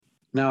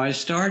Now, I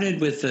started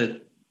with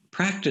the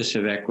practice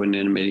of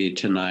equanimity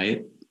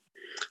tonight,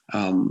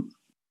 and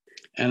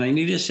I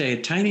need to say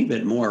a tiny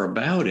bit more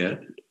about it,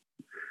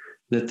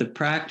 that the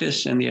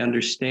practice and the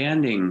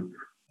understanding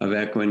of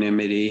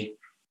equanimity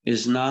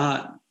is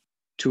not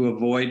to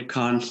avoid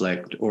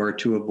conflict or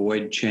to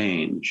avoid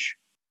change.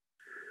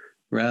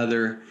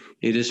 Rather,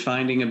 it is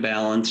finding a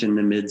balance in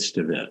the midst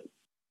of it.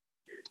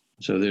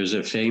 So there's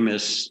a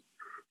famous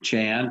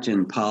chant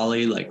in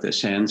Pali, like the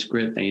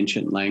Sanskrit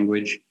ancient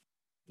language,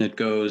 that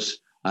goes,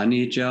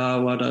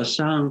 Anicca vada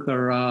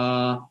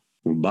sankara,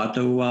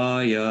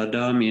 bhatava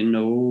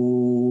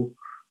yadamino,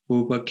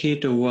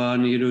 upakitava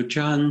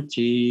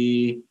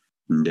niruchanti,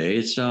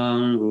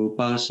 desang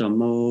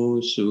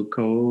upasamo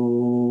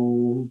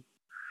sukho.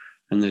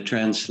 And the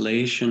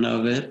translation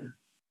of it,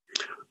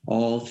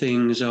 all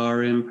things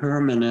are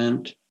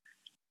impermanent.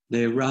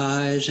 They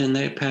rise and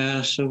they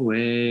pass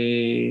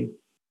away.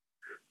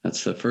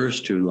 That's the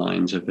first two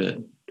lines of it.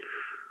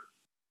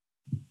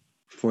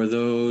 For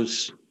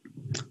those,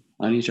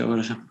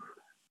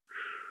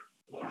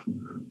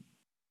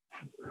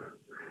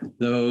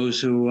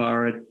 those who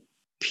are at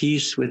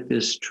peace with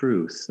this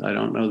truth. I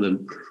don't know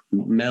the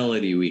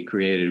melody we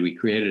created. We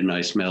created a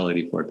nice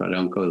melody for it, but I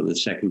don't go to the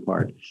second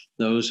part.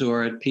 Those who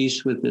are at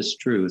peace with this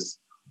truth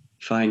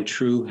find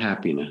true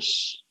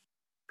happiness.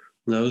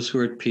 Those who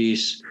are at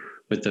peace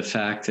with the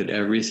fact that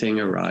everything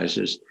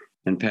arises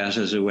and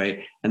passes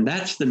away. And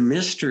that's the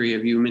mystery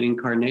of human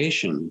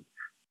incarnation.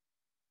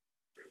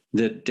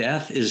 That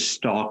death is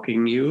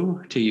stalking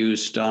you, to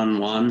use Don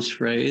Juan's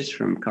phrase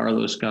from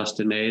Carlos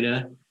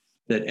Castaneda,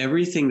 that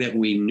everything that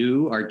we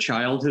knew, our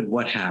childhood,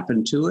 what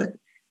happened to it,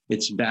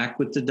 it's back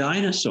with the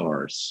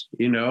dinosaurs,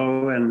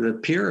 and the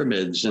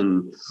pyramids,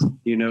 and,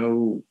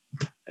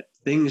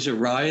 things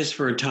arise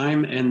for a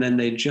time and then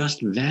they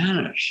just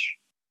vanish.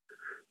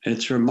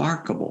 It's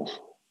remarkable.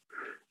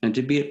 And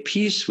to be at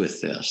peace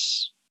with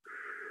this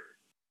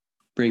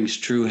brings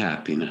true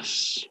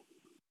happiness.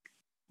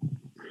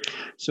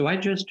 So I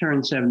just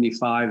turned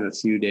 75 a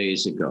few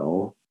days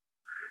ago.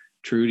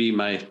 Trudy,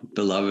 my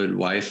beloved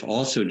wife,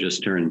 also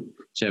just turned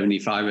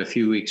 75 a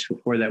few weeks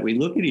before that. We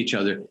look at each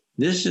other.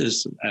 This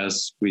is,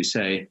 as we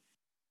say,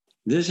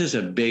 this is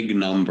a big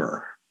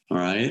number, all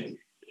right?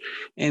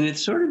 And it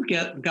sort of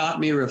got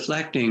me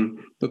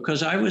reflecting,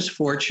 because I was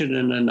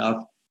fortunate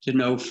enough to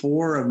know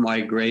 4 of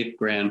my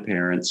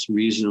great-grandparents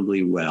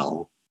reasonably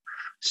well,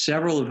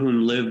 several of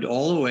whom lived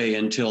all the way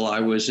until I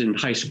was in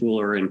high school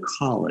or in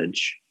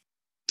college.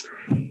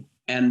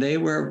 And they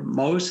were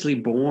mostly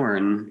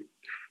born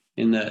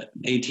in the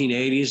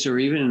 1880s or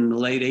even in the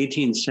late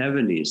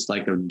 1870s,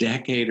 like a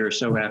decade or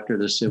so after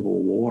the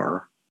Civil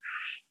War.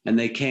 And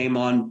they came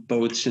on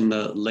boats in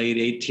the late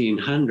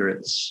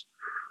 1800s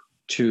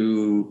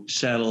to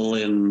settle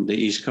in the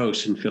East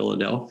Coast in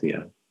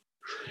Philadelphia.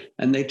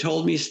 And they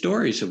told me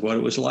stories of what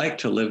it was like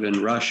to live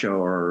in Russia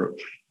or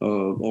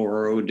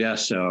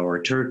Odessa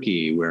or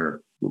Turkey, where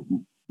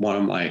one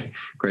of my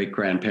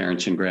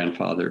great-grandparents and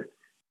grandfather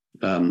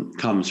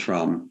comes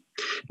from.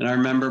 And I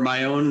remember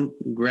my own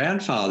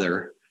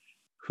grandfather,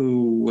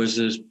 who was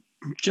this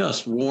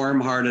just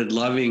warm-hearted,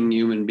 loving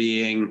human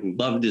being who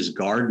loved his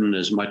garden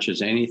as much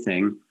as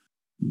anything,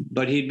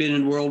 but he'd been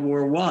in World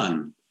War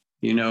I,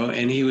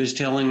 and he was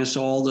telling us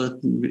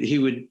he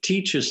would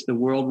teach us the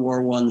World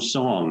War I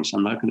songs.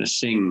 I'm not going to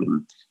sing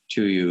them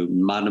to you,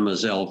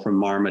 Mademoiselle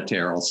from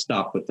Marmaterre, I'll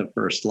stop with the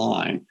first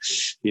line,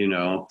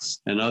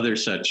 and other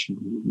such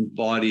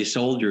bawdy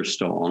soldier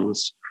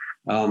songs.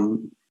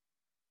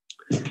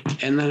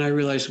 And then I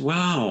realized,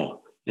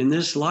 wow, in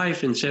this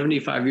life in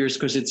 75 years,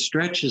 because it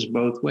stretches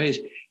both ways,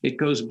 it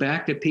goes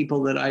back to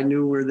people that I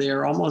knew were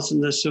there almost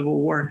in the Civil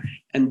War.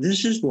 And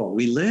this is what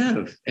we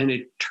live. And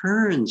it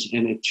turns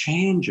and it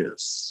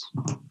changes.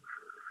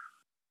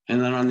 And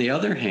then on the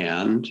other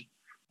hand,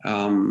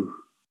 I'm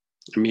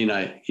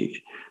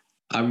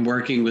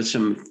working with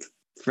some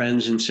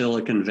friends in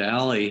Silicon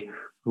Valley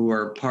who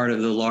are part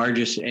of the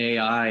largest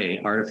AI,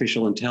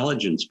 artificial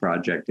intelligence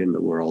project in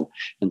the world.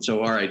 And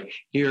so, all right,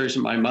 here's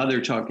my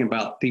mother talking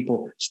about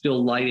people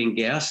still lighting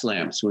gas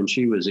lamps when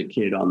she was a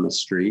kid on the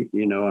street,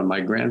 and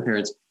my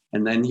grandparents.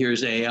 And then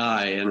here's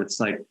AI, and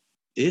it's like,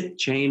 it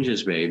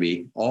changes,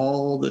 baby,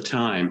 all the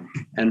time.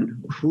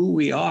 And who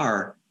we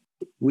are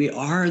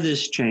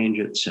this change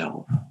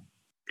itself.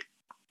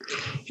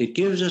 It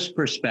gives us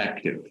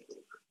perspective.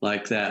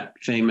 Like that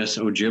famous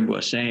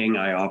Ojibwa saying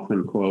I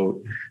often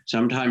quote,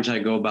 sometimes I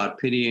go about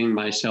pitying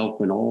myself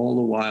when all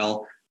the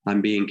while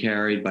I'm being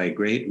carried by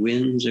great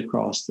winds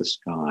across the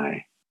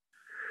sky.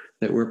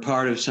 That we're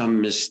part of some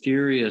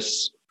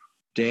mysterious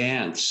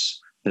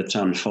dance that's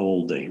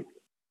unfolding.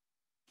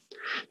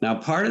 Now,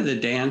 part of the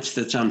dance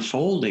that's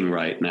unfolding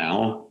right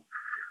now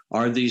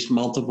are these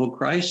multiple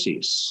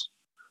crises.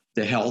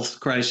 The health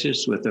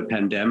crisis with the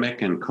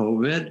pandemic and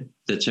COVID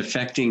that's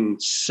affecting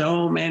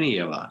so many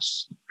of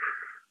us.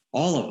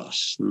 All of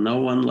us,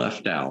 no one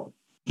left out,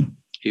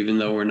 even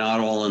though we're not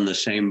all in the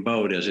same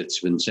boat, as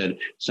it's been said.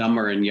 Some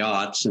are in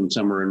yachts and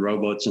some are in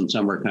rowboats and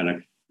some are kind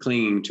of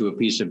clinging to a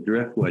piece of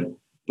driftwood,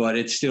 but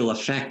it's still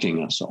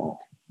affecting us all.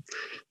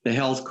 the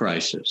health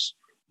crisis,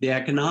 the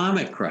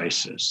economic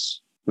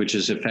crisis, which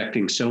is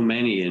affecting so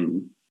many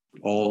in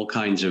all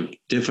kinds of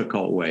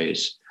difficult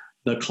ways,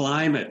 the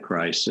climate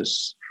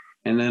crisis,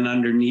 and then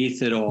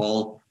underneath it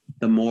all,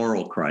 the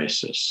moral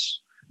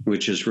crisis,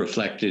 which is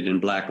reflected in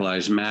Black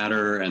Lives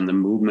Matter and the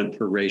movement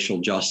for racial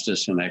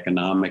justice and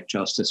economic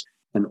justice.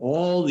 And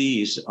all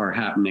these are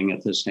happening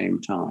at the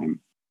same time.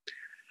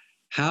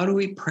 How do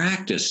we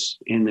practice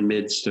in the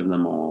midst of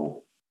them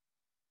all?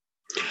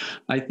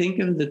 I think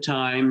of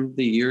the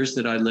years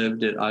that I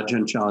lived at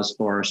Ajahn Chah's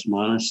Forest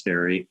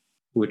Monastery,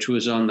 which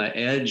was on the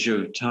edge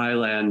of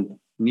Thailand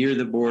near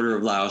the border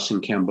of Laos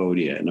and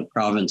Cambodia, in a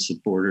province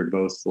that bordered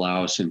both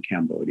Laos and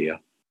Cambodia.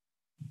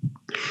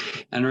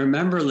 And I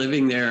remember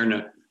living there,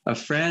 and a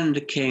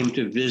friend came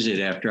to visit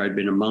after I'd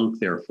been a monk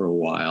there for a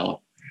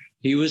while.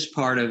 He was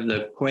part of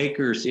the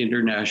Quakers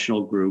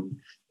International Group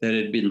that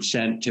had been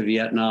sent to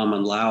Vietnam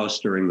and Laos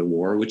during the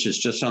war, which is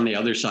just on the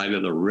other side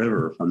of the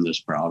river from this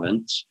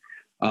province,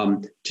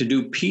 to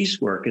do peace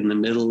work in the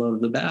middle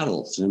of the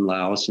battles in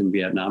Laos and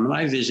Vietnam. And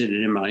I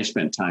visited him, and I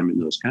spent time in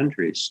those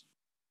countries.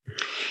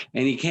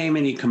 And he came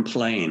and he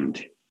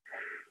complained.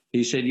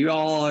 He said, you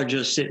all are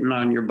just sitting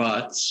on your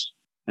butts,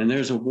 and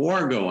there's a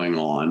war going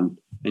on,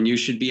 and you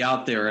should be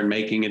out there and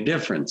making a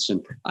difference.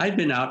 And I'd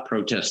been out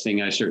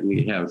protesting. I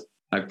certainly have.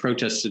 I've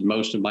protested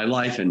most of my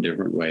life in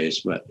different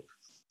ways, but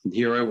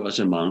here I was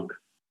a monk.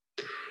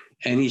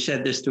 And he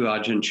said this to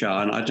Ajahn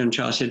Chah, and Ajahn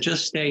Chah said,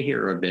 just stay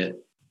here a bit,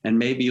 and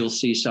maybe you'll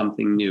see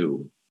something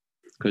new,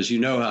 because you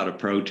know how to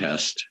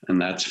protest, and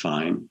that's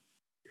fine.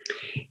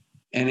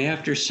 And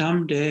after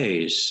some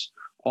days,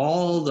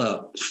 all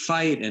the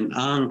fight and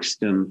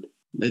angst and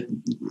the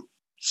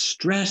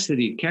stress that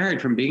he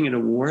carried from being in a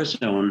war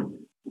zone,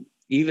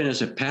 even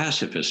as a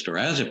pacifist,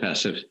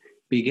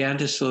 began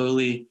to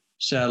slowly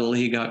settle.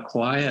 He got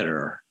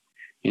quieter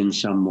in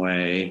some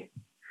way.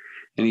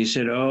 And he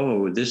said,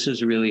 oh, this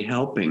is really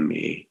helping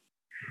me.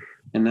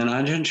 And then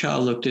Ajahn Chah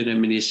looked at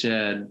him and he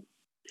said,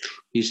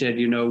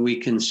 you know, we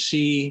can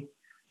see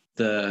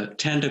the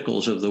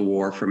tentacles of the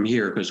war from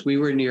here, because we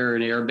were near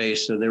an air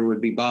base, so there would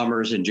be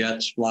bombers and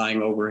jets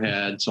flying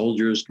overhead,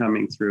 soldiers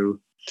coming through.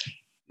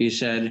 He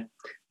said,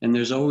 and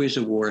there's always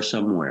a war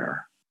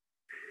somewhere.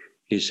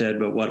 He said,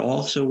 but what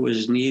also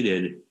was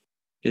needed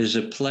is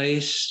a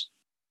place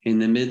in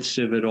the midst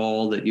of it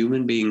all that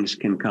human beings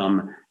can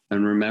come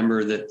and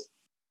remember that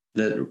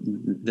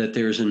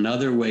there's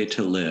another way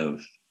to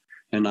live,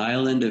 an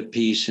island of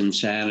peace and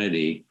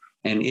sanity.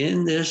 And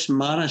in this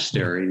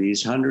monastery,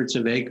 these hundreds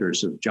of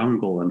acres of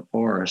jungle and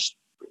forest,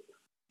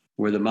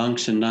 where the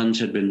monks and nuns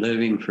had been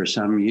living for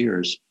some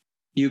years,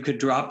 you could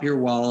drop your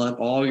wallet,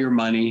 all your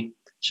money,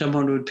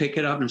 someone would pick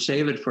it up and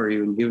save it for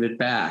you and give it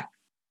back.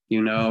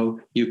 You know,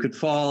 you could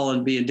fall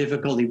and be in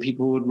difficulty,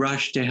 people would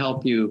rush to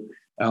help you.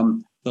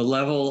 The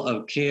level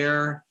of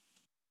care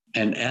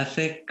and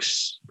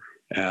ethics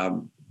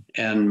and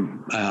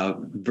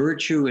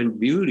virtue and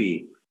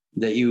beauty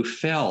that you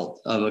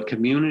felt of a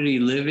community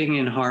living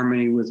in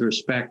harmony with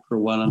respect for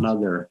one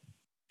another.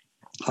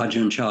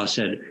 Ajahn Chah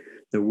said,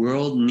 the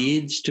world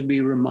needs to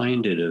be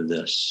reminded of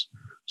this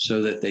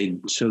so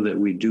that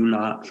we do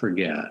not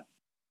forget.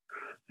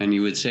 And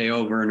you would say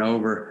over and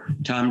over,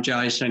 Tam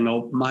Jai Sang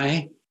Op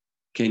Mai,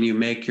 can you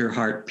make your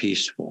heart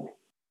peaceful?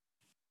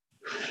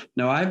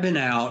 Now, I've been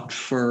out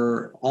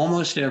for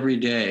almost every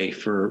day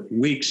for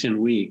weeks and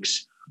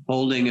weeks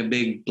holding a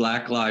big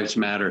Black Lives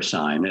Matter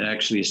sign. It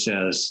actually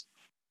says,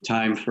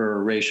 time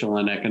for racial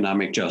and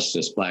economic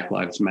justice, Black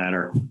Lives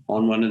Matter,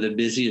 on one of the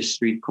busiest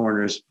street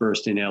corners,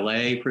 first in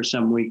LA for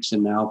some weeks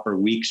and now for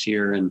weeks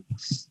here in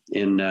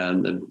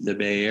the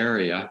Bay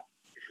Area.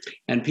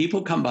 And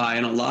people come by,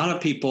 and a lot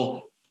of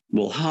people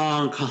will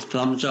honk,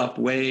 thumbs up,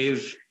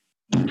 wave.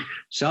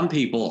 Some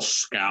people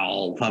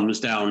scowl, thumbs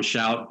down,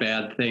 shout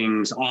bad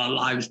things. All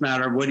lives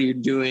matter. What are you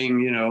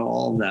doing? You know,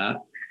 all that.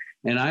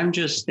 And I'm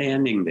just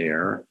standing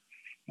there,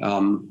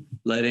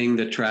 letting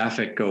the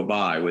traffic go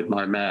by with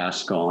my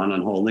mask on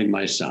and holding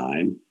my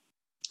sign.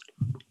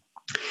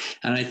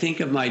 And I think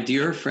of my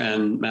dear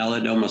friend,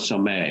 Malidoma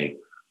Somé,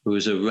 who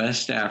is a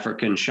West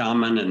African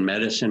shaman and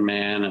medicine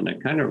man and a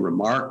kind of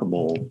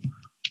remarkable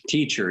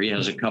teacher. He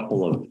has a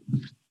couple of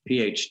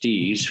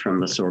PhDs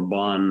from the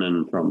Sorbonne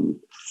and from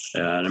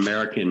an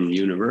American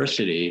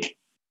university.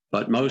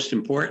 But most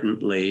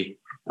importantly,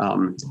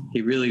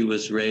 he really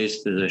was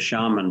raised as a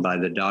shaman by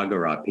the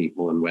Dagara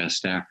people in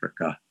West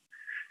Africa.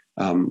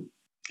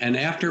 And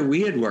after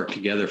we had worked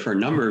together for a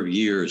number of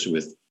years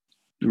with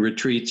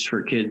retreats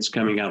for kids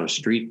coming out of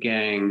street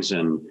gangs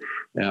and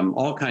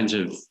all kinds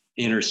of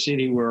inner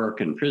city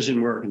work and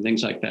prison work and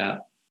things like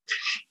that,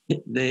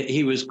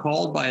 he was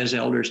called by his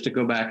elders to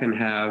go back and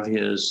have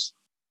his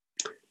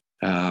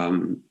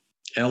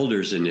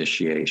elders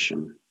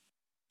initiation.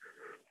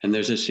 And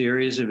there's a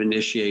series of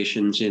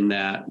initiations in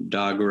that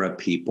Dagara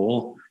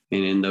people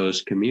and in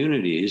those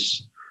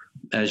communities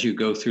as you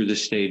go through the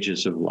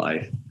stages of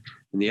life.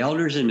 In the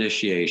elders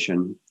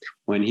initiation,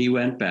 when he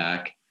went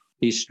back,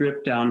 he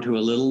stripped down to a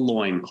little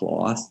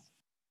loincloth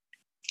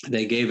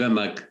they gave him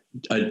a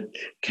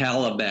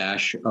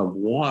calabash of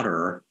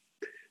water.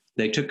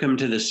 They took him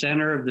to the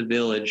center of the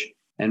village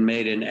and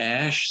made an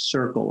ash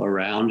circle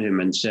around him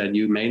and said,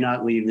 "You may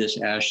not leave this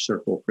ash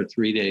circle for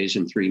 3 days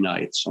and 3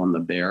 nights on the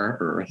bare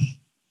earth."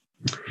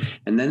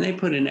 And then they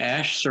put an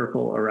ash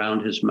circle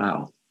around his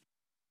mouth.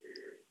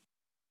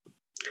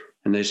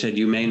 And they said,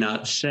 "You may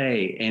not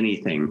say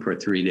anything for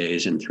 3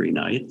 days and 3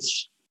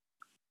 nights."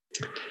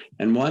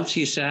 And once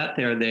he sat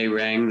there, they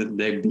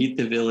beat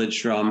the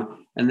village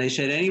drum, and they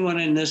said, "Anyone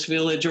in this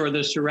village or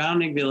the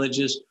surrounding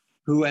villages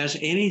who has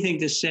anything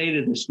to say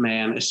to this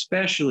man,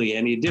 especially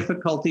any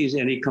difficulties,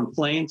 any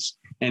complaints,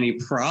 any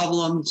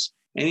problems,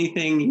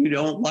 anything you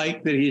don't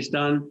like that he's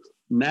done,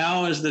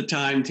 now is the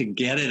time to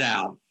get it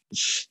out."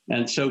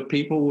 And so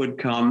people would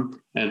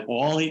come, and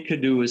all he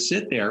could do was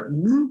sit there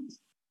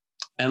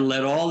and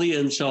let all the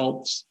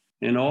insults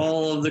and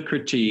all of the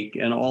critique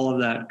and all of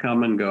that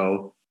come and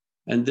go.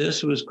 And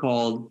this was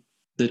called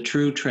the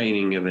true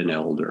training of an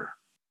elder.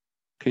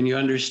 Can you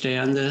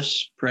understand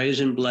this? Praise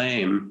and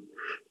blame.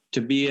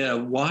 To be a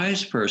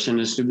wise person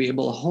is to be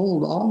able to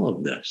hold all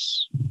of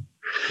this.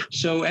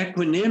 So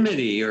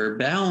equanimity or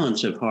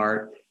balance of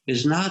heart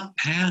is not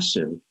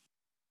passive,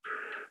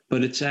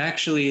 but it's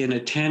actually an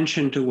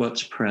attention to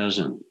what's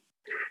present.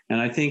 And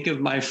I think of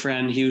my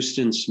friend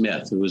Houston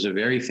Smith, who was a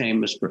very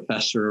famous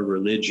professor of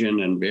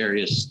religion and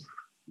various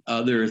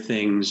other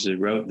things, that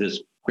wrote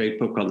this great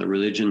book on the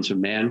religions of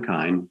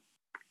mankind.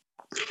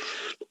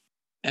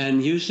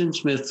 And Houston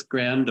Smith's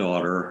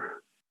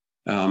granddaughter,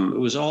 it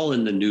was all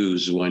in the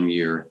news one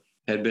year,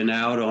 had been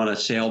out on a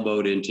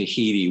sailboat in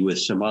Tahiti with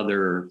some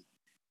other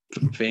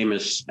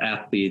famous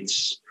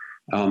athletes,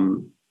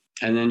 and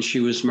then she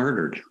was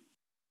murdered.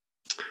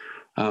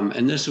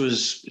 And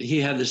he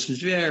had this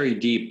very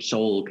deep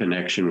soul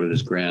connection with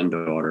his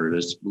granddaughter,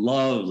 this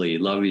lovely,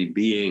 lovely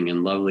being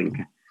and lovely.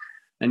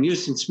 And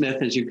Houston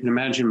Smith, as you can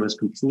imagine, was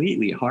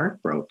completely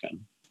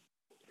heartbroken.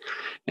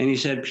 And he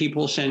said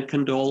people sent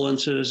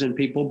condolences and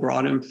people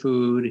brought him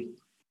food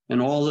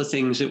and all the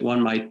things that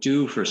one might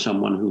do for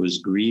someone who is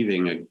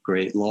grieving a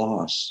great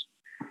loss.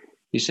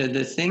 He said,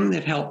 the thing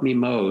that helped me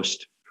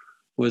most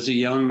was a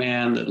young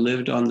man that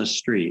lived on the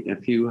street a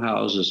few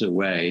houses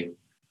away,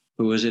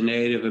 who was a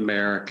Native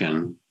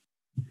American.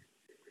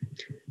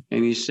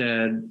 And he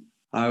said,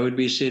 I would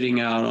be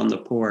sitting out on the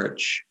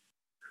porch,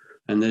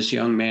 and this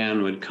young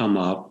man would come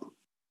up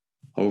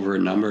over a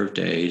number of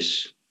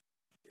days,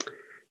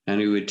 and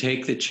he would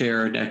take the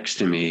chair next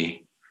to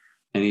me,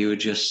 and he would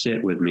just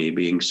sit with me,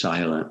 being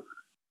silent.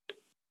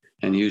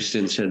 And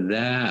Houston said,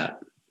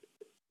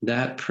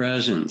 that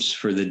presence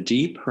for the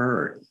deep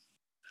hurt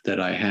that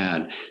I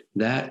had,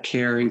 that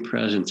caring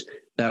presence,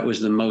 that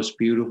was the most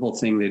beautiful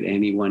thing that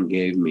anyone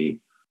gave me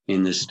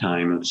in this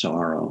time of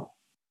sorrow.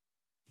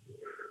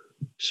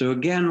 So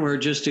again, we're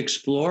just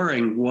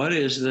exploring what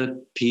is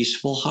the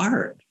peaceful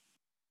heart.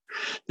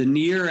 The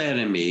near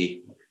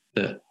enemy,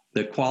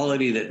 the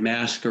quality that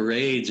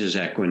masquerades as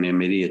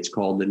equanimity, it's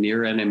called the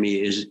near enemy,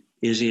 is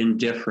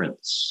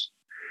indifference.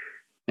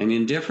 And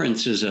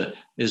indifference is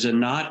a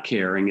not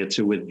caring, it's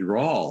a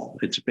withdrawal.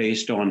 It's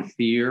based on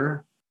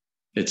fear.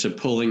 It's a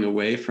pulling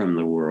away from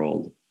the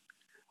world.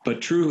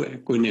 But true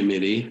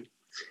equanimity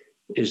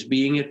is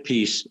being at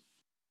peace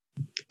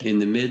in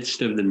the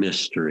midst of the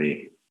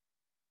mystery,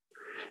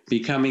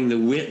 becoming the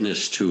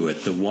witness to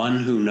it. The one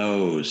who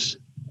knows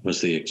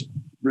was the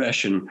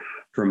expression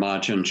from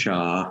Ajahn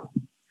Chah.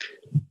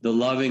 The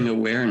loving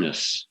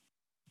awareness,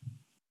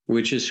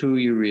 which is who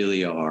you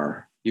really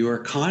are. You are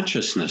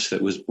consciousness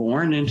that was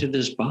born into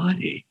this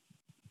body.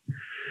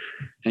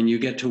 And you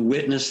get to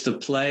witness the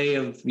play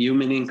of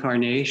human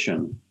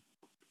incarnation.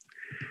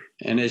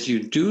 And as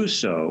you do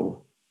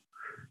so,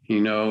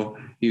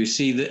 you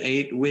see the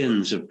 8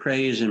 winds of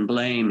praise and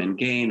blame and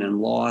gain and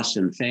loss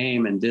and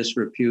fame and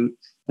disrepute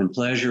and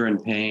pleasure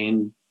and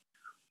pain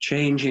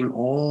changing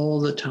all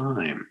the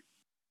time.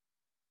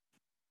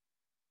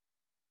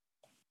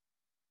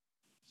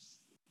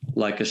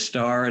 Like a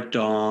star at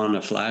dawn,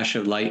 a flash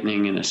of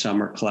lightning in a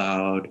summer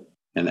cloud,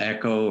 an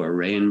echo, a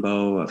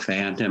rainbow, a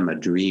phantom, a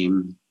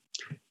dream.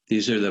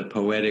 These are the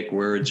poetic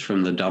words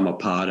from the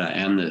Dhammapada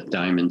and the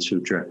Diamond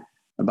Sutra.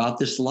 About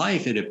this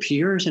life, it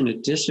appears and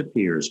it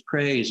disappears,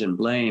 praise and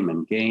blame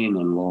and gain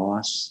and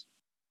loss.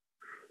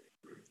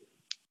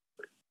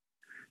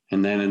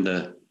 And then in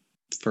the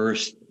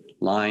first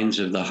lines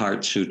of the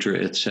Heart Sutra,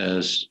 it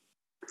says,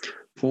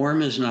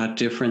 form is not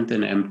different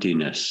than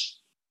emptiness.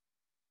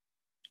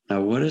 Now,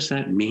 what does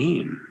that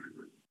mean?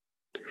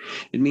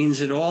 It means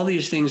that all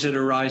these things that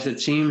arise that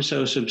seem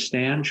so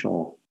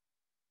substantial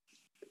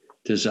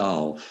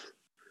dissolve.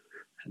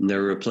 And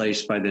they're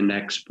replaced by the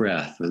next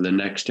breath or the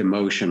next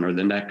emotion or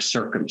the next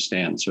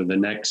circumstance or the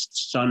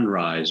next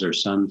sunrise or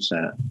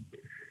sunset.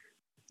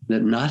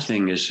 That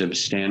nothing is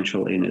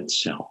substantial in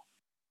itself.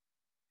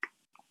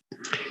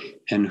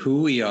 And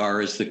who we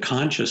are is the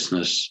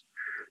consciousness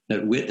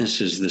that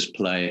witnesses this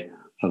play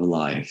of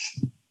life.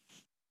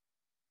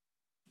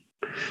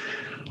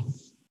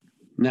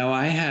 Now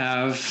I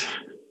have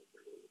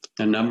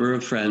a number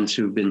of friends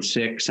who've been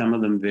sick, some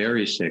of them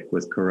very sick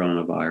with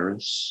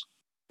coronavirus.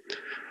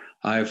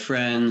 I have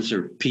friends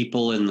or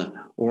people in the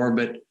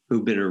orbit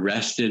who've been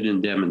arrested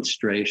in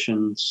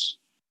demonstrations.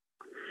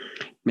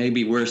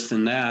 Maybe worse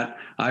than that,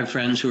 I have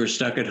friends who are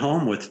stuck at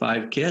home with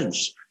 5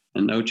 kids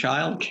and no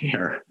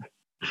childcare.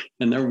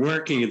 And they're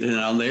working,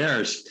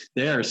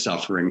 they're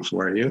suffering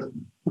for you.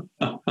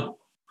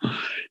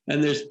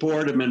 And there's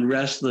boredom and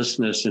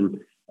restlessness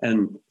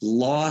and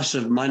loss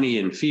of money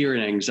and fear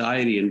and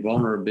anxiety and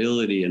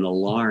vulnerability and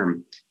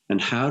alarm.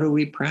 And how do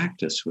we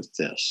practice with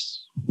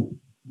this?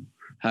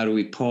 How do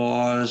we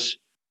pause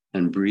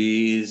and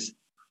breathe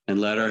and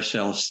let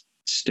ourselves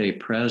stay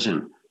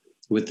present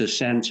with the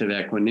sense of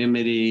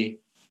equanimity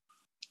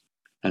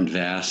and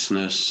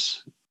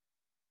vastness,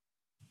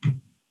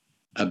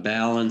 a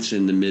balance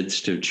in the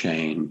midst of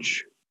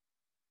change?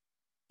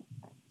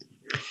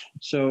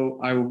 So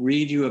I will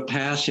read you a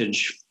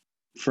passage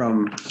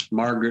from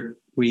Meg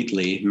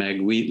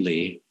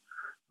Wheatley,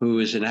 who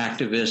is an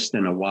activist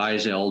and a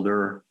wise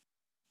elder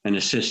and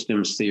a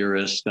systems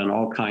theorist and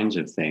all kinds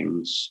of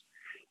things.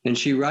 And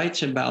she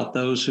writes about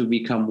those who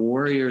become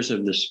warriors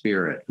of the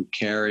spirit, who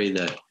carry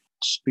the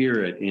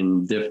spirit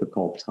in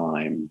difficult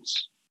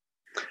times.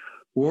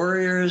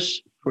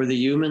 Warriors for the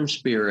human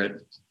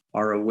spirit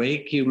are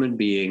awake human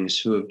beings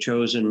who have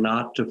chosen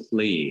not to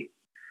flee.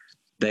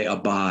 They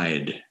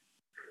abide.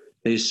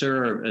 They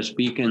serve as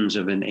beacons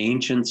of an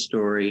ancient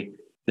story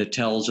that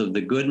tells of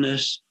the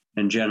goodness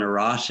and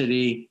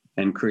generosity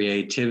and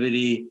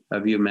creativity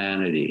of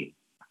humanity.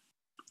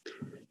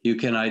 You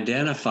can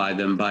identify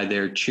them by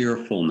their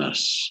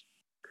cheerfulness.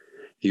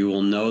 You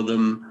will know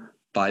them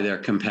by their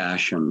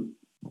compassion.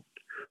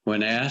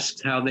 When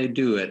asked how they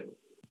do it,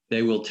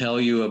 they will tell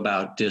you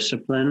about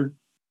discipline,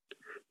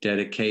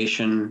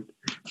 dedication,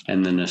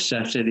 and the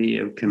necessity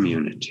of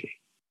community.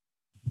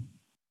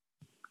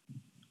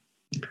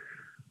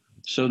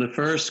 So the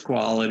first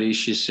quality,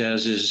 she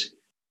says, is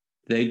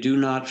they do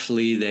not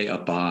flee, they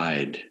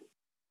abide.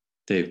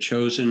 They've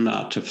chosen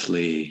not to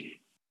flee.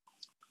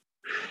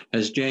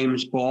 As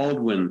James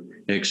Baldwin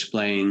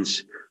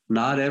explains,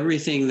 not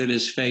everything that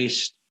is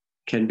faced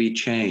can be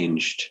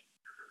changed,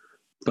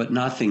 but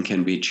nothing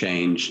can be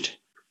changed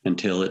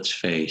until it's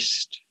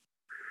faced.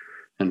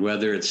 And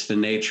whether it's the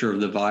nature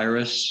of the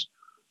virus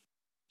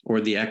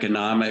or the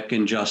economic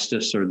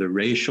injustice or the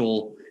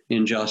racial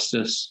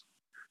injustice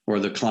or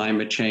the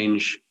climate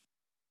change,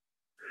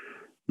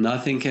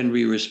 nothing can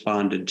be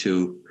responded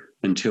to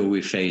until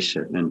we face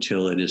it,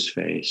 until it is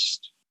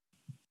faced.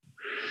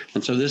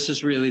 And so this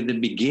is really the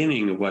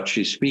beginning of what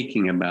she's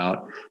speaking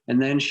about.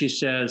 And then she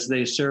says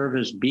they serve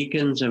as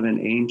beacons of an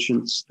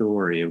ancient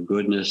story of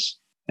goodness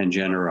and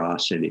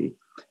generosity.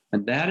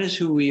 And that is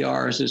who we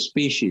are as a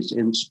species,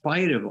 in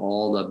spite of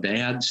all the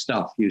bad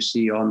stuff you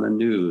see on the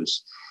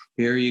news.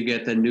 Here you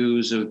get the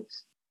news of,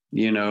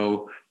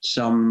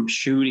 some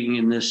shooting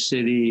in this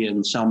city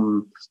and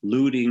some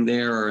looting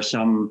there or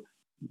some,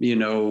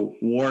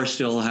 war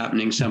still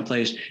happening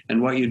someplace.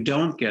 And what you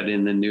don't get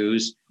in the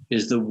news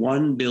is the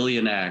 1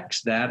 billion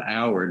acts that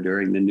hour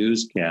during the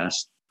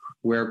newscast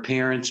where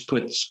parents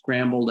put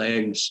scrambled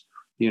eggs,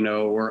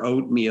 or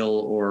oatmeal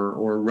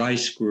or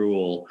rice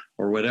gruel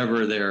or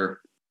whatever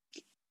their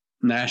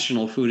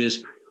national food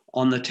is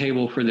on the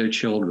table for their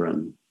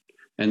children,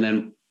 and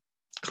then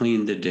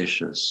cleaned the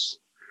dishes,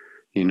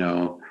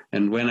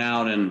 and went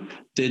out and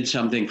did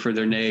something for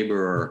their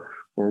neighbor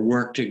or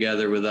worked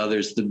together with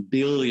others, the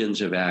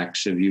billions of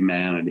acts of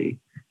humanity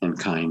and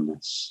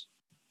kindness.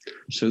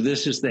 So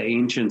this is the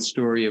ancient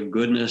story of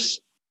goodness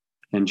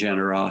and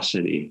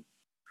generosity,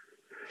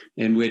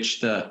 in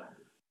which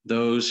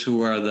those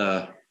who are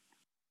the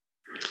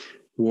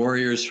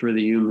warriors for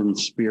the human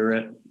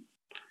spirit,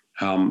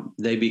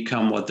 they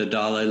become what the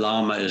Dalai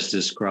Lama is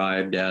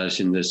described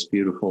as in this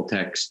beautiful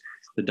text.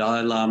 The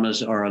Dalai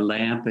Lamas are a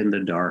lamp in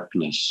the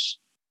darkness.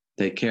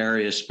 They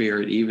carry a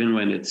spirit even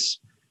when it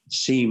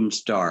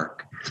seems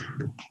dark.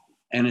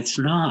 And it's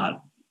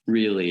not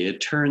really. It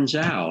turns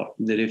out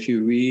that if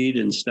you read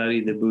and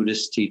study the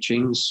Buddhist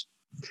teachings,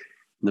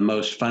 the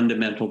most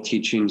fundamental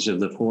teachings of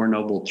the Four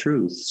Noble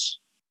Truths,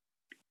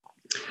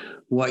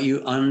 what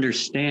you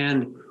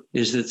understand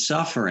is that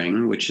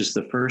suffering, which is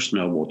the first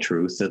noble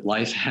truth, that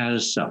life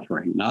has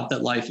suffering, not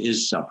that life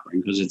is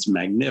suffering, because it's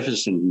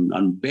magnificent and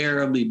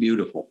unbearably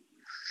beautiful.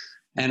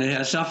 And it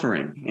has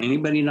suffering.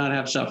 Anybody not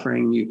have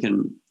suffering, you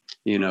can,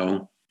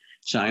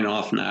 sign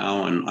off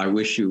now and I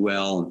wish you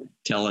well and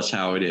tell us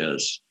how it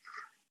is.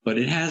 But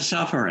it has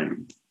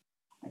suffering.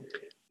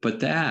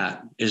 But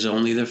that is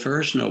only the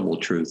first noble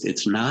truth.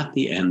 It's not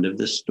the end of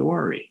the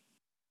story.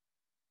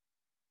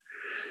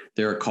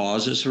 There are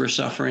causes for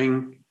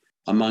suffering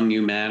among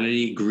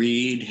humanity: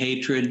 greed,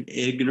 hatred,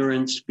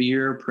 ignorance,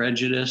 fear,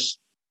 prejudice.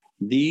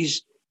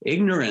 These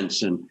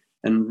ignorance and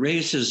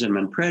racism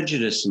and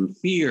prejudice and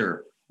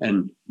fear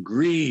and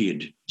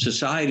greed,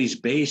 societies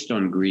based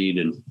on greed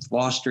and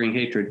fostering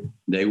hatred,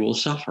 they will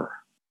suffer.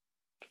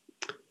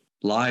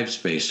 Lives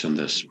based on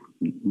this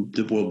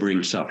will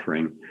bring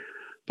suffering.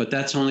 But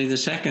that's only the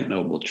second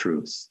noble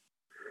truth.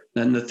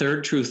 Then the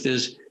third truth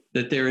is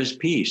that there is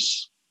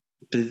peace,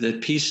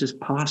 that peace is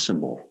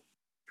possible.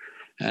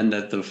 And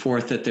that the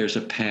fourth, that there's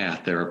a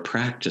path, there are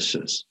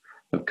practices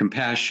of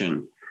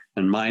compassion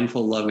and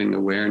mindful, loving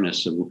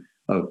awareness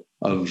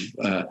of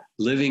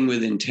living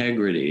with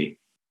integrity,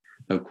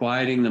 of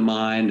quieting the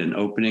mind and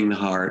opening the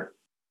heart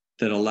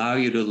that allow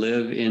you to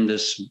live in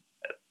this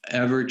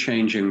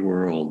ever-changing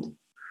world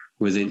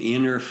with an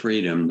inner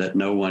freedom that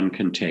no one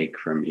can take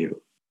from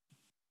you.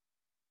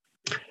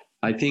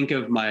 I think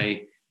of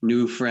my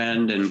new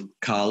friend and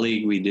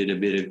colleague, we did a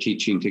bit of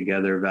teaching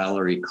together,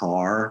 Valerie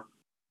Carr,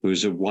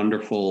 who's a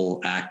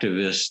wonderful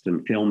activist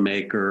and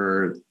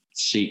filmmaker,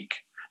 Sikh,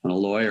 and a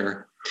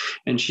lawyer.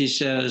 And she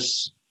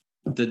says,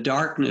 the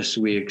darkness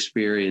we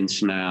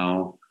experience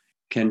now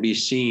can be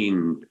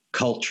seen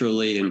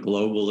culturally and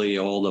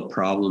globally, all the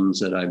problems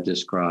that I've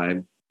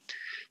described,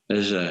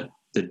 as the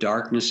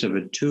darkness of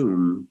a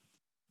tomb.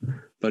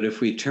 But if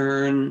we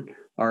turn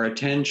our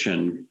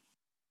attention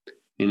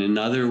in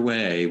another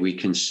way, we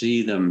can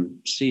see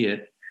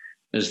it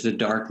as the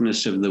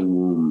darkness of the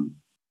womb.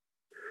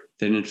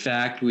 That in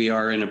fact, we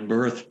are in a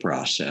birth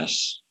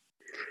process.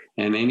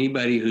 And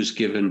anybody who's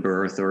given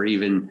birth or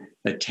even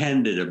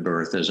attended a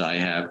birth, as I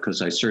have,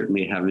 because I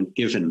certainly haven't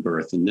given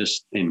birth in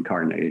this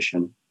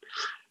incarnation,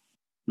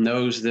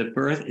 knows that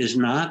birth is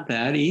not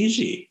that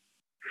easy.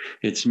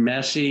 It's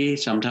messy.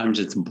 Sometimes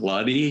it's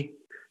bloody.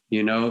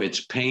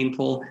 It's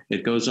painful.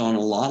 It goes on a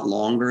lot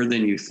longer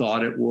than you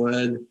thought it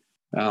would.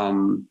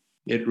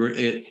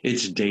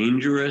 It's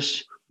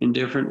dangerous in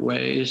different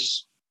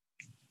ways.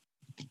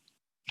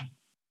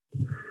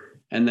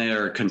 And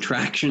there are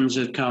contractions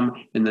that come,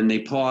 and then they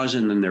pause,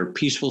 and then they're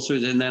peaceful,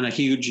 and then a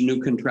huge new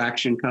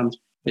contraction comes.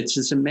 It's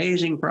this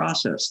amazing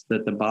process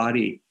that the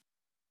body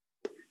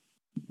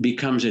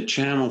becomes a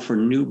channel for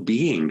new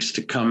beings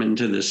to come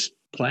into this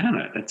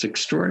planet. It's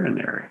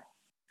extraordinary.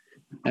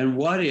 And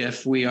what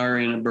if we are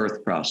in a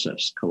birth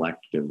process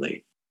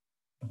collectively?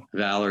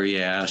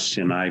 Valerie asks,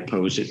 and I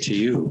pose it to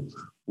you,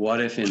 what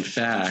if in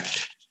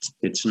fact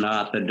it's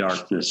not the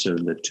darkness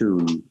of the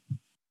tomb,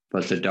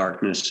 but the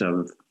darkness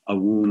of a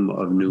womb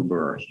of new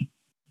birth?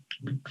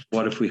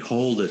 What if we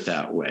hold it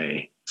that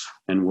way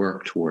and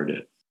work toward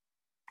it?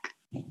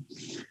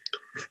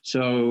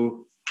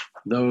 So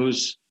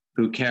those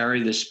who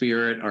carry the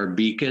spirit are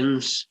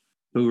beacons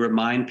who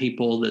remind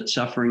people that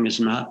suffering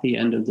is not the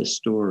end of the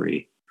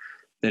story.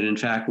 That in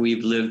fact,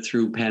 we've lived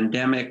through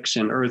pandemics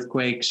and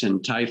earthquakes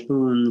and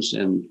typhoons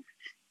and,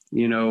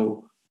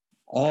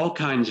 all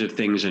kinds of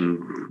things,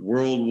 and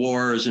world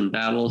wars and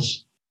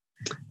battles.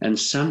 And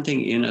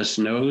something in us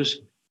knows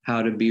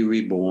how to be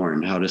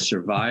reborn, how to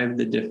survive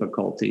the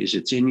difficulties.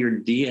 It's in your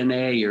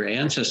DNA. Your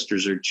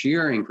ancestors are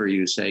cheering for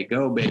you. Say,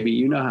 go, baby,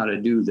 you know how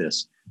to do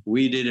this.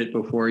 We did it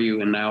before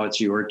you, and now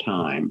it's your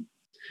time.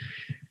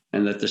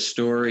 And that the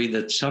story,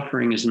 that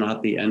suffering is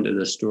not the end of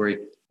the story,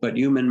 but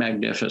human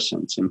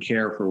magnificence and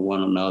care for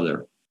one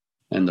another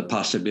and the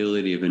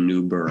possibility of a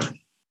new birth.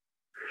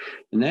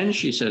 And then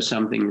she says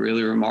something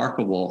really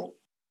remarkable.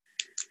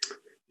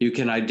 You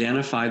can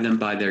identify them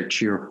by their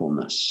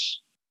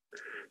cheerfulness.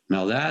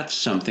 Now that's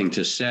something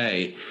to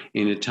say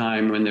in a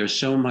time when there's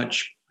so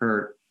much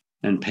hurt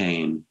and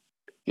pain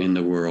in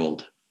the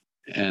world.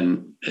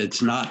 And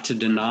it's not to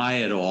deny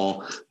it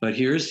all, but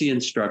here's the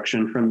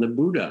instruction from the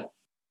Buddha.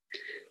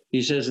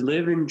 He says,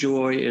 live in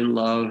joy and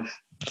love,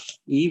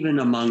 even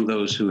among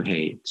those who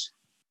hate.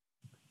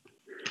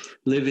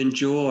 Live in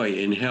joy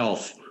and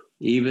health,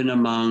 even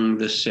among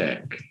the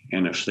sick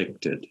and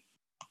afflicted.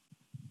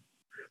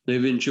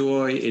 Live in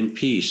joy and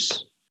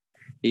peace,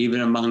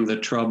 even among the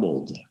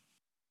troubled.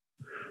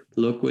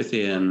 Look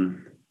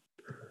within,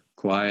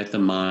 quiet the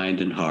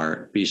mind and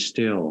heart, be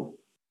still,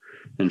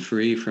 and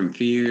free from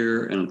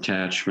fear and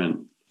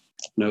attachment.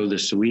 Know the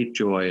sweet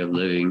joy of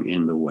living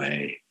in the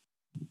way.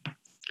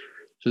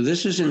 So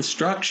this is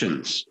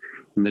instructions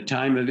in the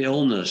time of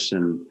illness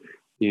and,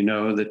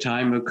 the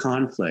time of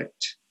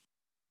conflict,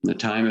 the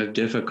time of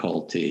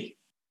difficulty,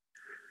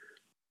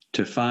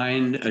 to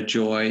find a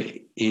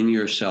joy in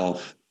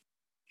yourself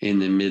in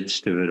the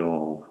midst of it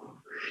all.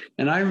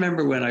 And I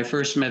remember when I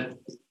first met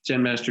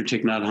Zen Master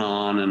Thich Nhat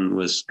Hanh and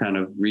was kind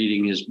of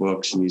reading his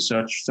books, and he's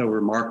so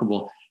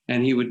remarkable.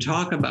 And he would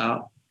talk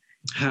about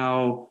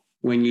how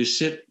when you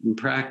sit and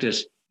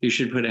practice, you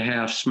should put a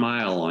half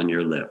smile on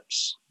your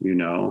lips,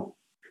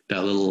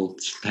 that little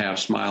half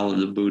smile of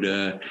the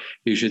Buddha,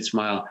 you should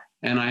smile.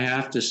 And I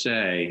have to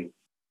say,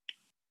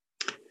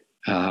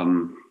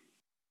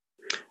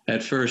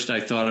 at first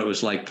I thought it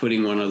was like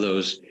putting one of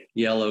those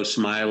yellow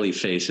smiley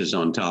faces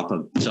on top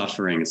of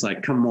suffering. It's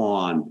like, come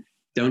on,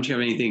 don't you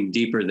have anything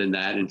deeper than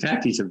that? In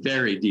fact, he's a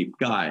very deep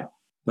guy,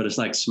 but it's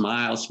like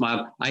smile,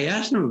 smile. I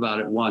asked him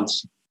about it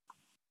once,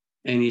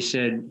 and he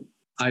said,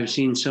 I've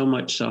seen so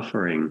much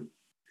suffering.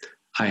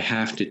 I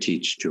have to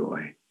teach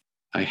joy.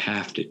 I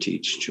have to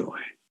teach joy.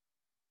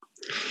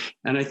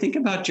 And I think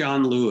about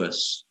John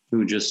Lewis,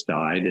 who just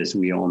died, as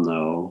we all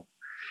know,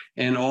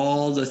 and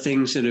all the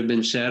things that have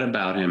been said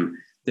about him,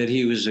 that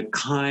he was a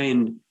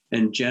kind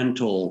and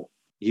gentle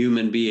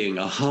human being,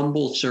 a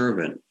humble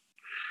servant,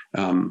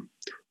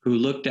 who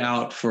looked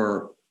out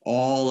for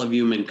all of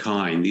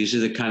humankind. These are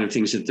the kind of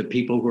things that the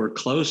people who are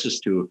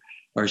closest to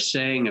are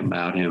saying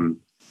about him,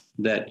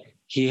 that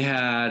he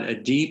had a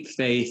deep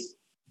faith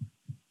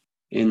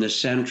in the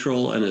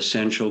central and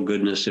essential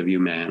goodness of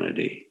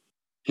humanity,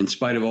 in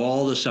spite of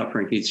all the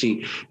suffering he'd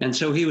seen. And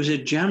so he was a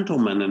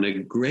gentleman and a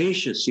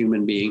gracious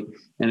human being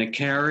and a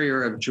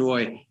carrier of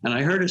joy. And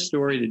I heard a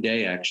story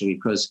today, actually,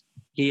 because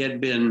he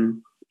had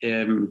been,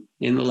 in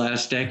the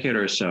last decade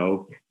or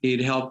so,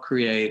 he'd helped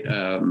create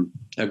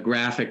a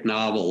graphic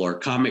novel or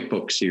comic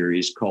book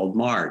series called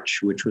March,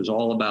 which was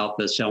all about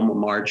the Selma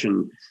March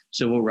and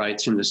civil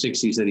rights in the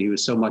 60s that he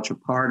was so much a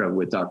part of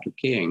with Dr.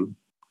 King.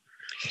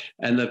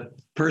 And the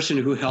person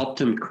who helped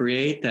him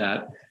create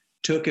that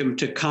took him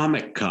to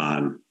Comic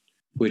Con,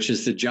 which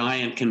is the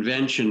giant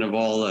convention of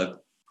all the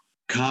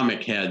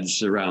comic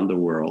heads around the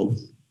world.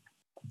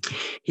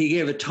 He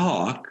gave a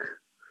talk,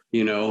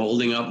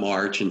 holding up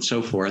March and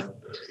so forth.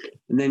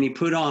 And then he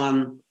put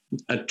on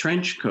a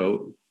trench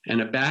coat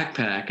and a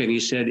backpack. And he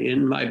said,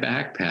 in my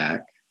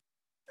backpack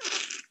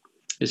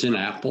is an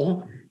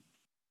apple,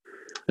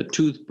 a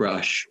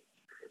toothbrush,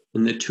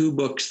 and the 2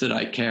 books that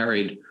I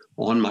carried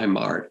on my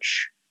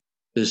march.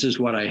 This is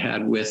what I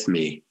had with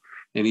me.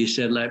 And he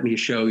said, let me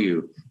show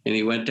you. And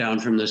he went down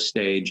from the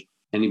stage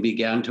and he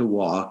began to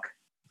walk.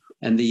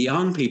 And the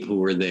young people who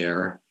were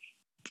there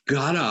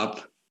got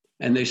up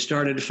and they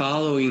started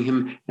following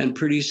him. And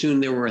pretty soon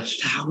there were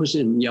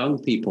 1,000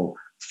 young people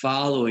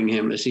following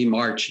him as he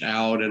marched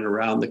out and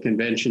around the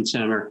convention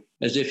center,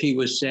 as if he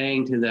was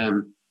saying to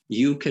them,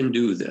 you can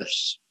do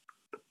this,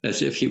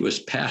 as if he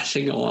was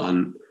passing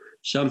on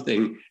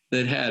something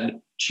that had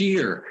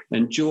cheer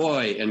and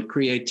joy and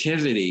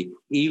creativity,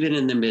 even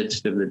in the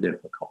midst of the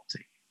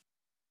difficulty.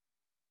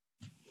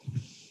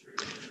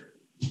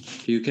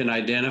 If you can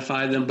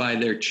identify them by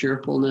their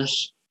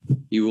cheerfulness,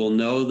 you will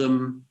know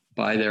them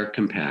by their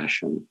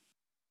compassion.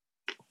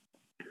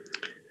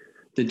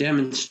 The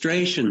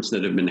demonstrations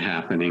that have been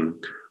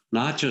happening,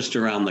 not just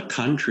around the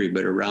country,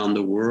 but around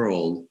the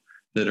world,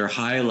 that are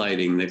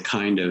highlighting the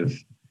kind of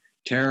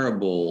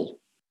terrible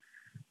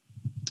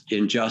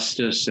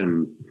injustice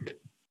and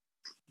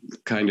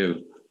kind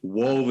of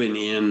woven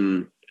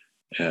in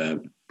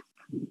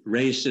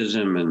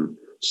racism and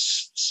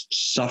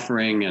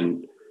suffering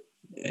and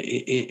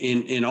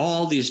in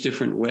all these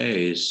different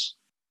ways,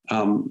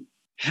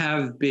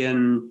 have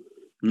been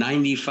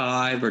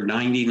 95 or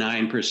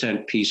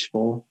 99%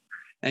 peaceful.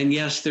 And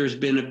yes, there's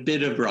been a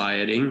bit of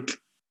rioting.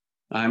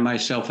 I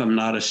myself am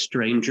not a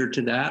stranger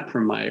to that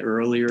from my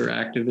earlier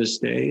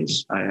activist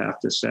days, I have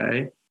to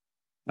say.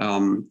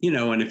 And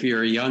if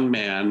you're a young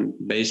man,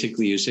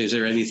 basically you say, is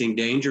there anything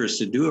dangerous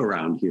to do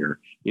around here?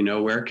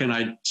 Where can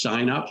I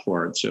sign up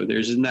for it? So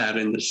there's that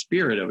in the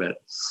spirit of it.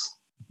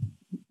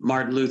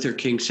 Martin Luther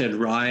King said,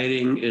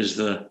 rioting is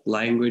the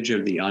language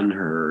of the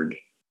unheard.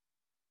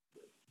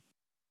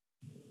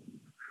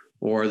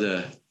 Or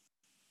the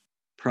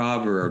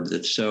proverb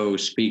that so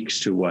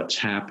speaks to what's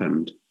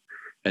happened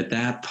at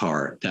that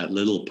part, that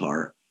little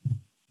part,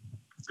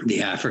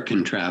 the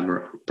African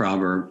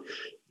proverb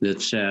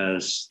that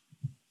says,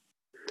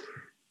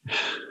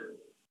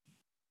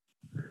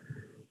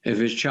 if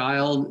a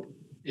child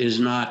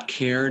is not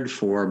cared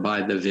for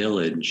by the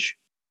village,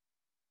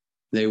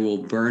 they will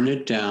burn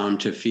it down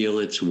to feel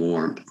its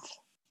warmth.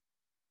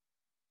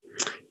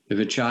 If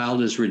a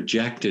child is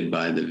rejected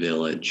by the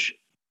village,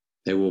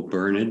 they will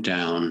burn it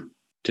down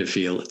to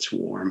feel its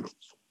warmth.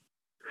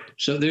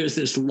 So there's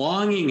this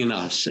longing in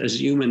us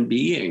as human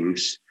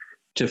beings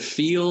to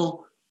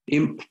feel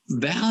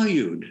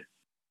valued,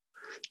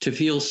 to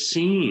feel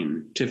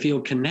seen, to feel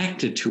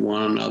connected to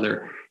one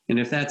another. And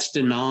if that's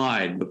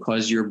denied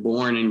because you're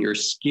born and your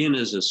skin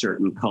is a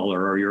certain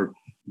color or you're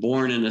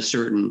born in a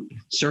certain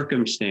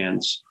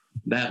circumstance,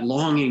 that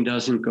longing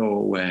doesn't go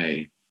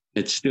away.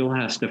 It still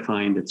has to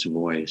find its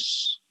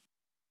voice.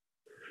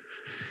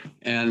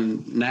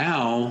 And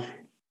now,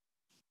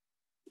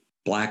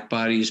 Black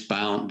bodies,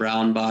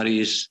 brown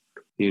bodies,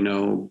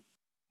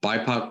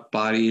 BIPOC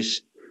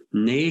bodies,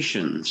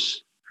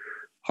 nations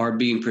are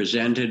being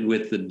presented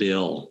with the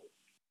bill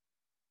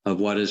of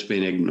what has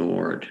been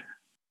ignored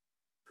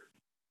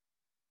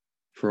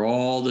for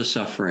all the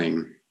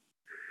suffering.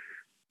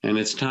 And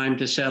it's time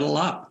to settle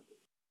up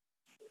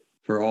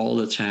for all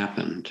that's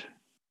happened.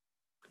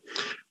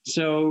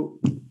 So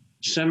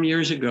some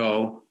years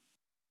ago,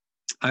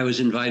 I was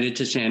invited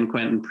to San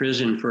Quentin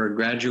Prison for a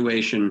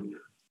graduation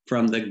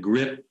from the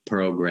GRIP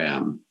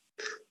program.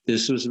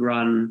 This was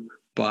run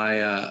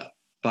by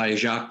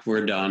Jacques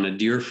Verdun, a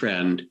dear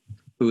friend,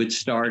 who had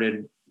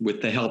started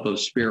with the help of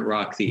Spirit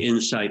Rock, the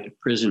Insight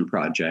Prison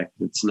Project.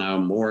 It's now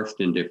morphed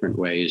in different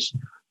ways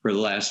for the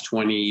last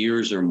 20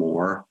 years or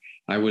more.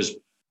 I was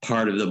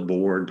part of the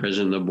board,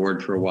 president of the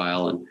board for a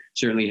while, and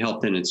certainly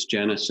helped in its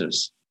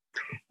genesis.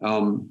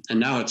 And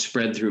now it's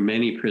spread through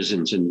many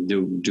prisons and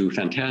do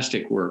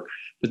fantastic work.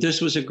 But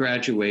this was a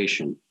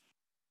graduation,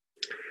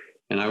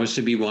 and I was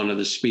to be one of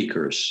the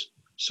speakers.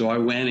 So I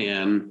went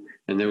in,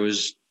 and there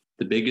was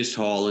the biggest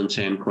hall in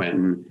San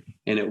Quentin,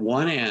 and at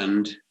one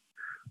end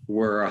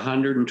were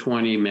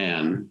 120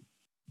 men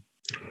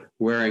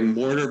wearing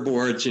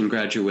mortarboards and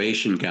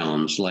graduation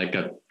gowns, like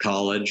a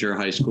college or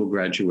high school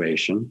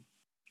graduation.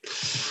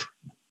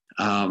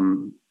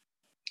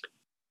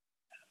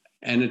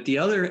 And at the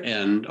other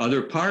end,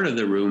 other part of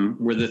the room,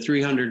 were the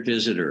 300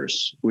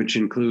 visitors, which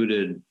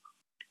included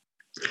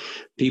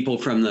people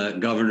from the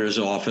governor's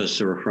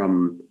office or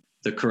from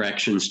the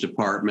corrections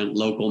department,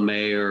 local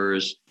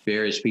mayors,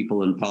 various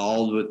people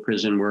involved with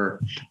prison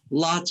work,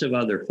 lots of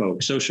other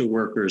folks, social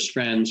workers,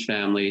 friends,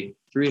 family,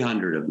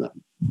 300 of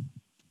them.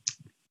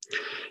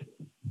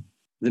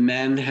 The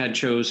men had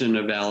chosen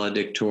a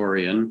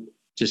valedictorian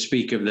to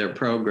speak of their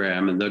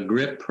program, and the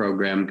GRIP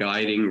program,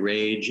 Guiding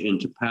Rage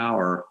into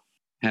Power,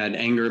 had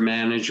anger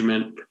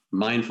management,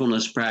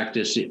 mindfulness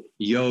practice,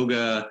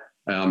 yoga,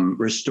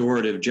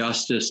 restorative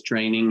justice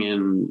training,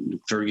 and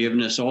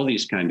forgiveness, all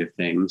these kind of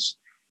things.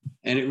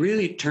 And it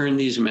really turned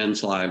these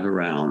men's lives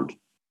around.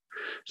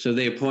 So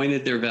they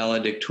appointed their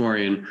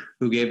valedictorian,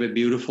 who gave a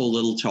beautiful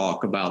little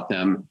talk about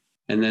them,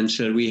 and then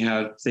said, we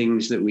have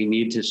things that we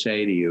need to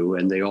say to you.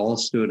 And they all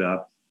stood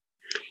up.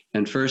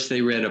 And first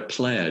they read a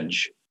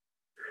pledge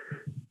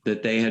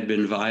that they had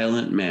been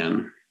violent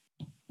men,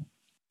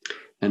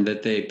 and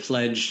that they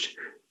pledged,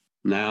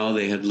 now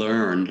they had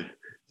learned,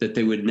 that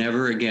they would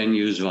never again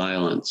use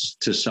violence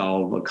to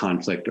solve a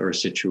conflict or a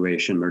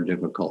situation or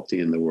difficulty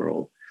in the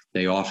world.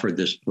 They offered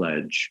this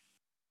pledge.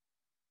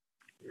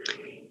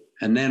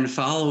 And then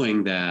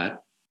following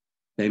that,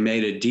 they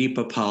made a deep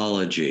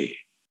apology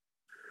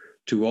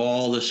to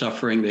all the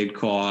suffering they'd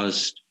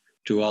caused,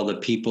 to all the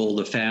people,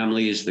 the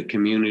families, the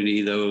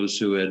community, those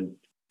who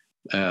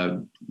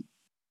had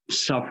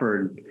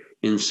suffered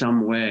in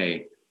some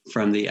way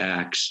from the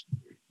acts,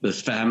 the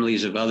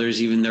families of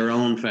others, even their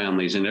own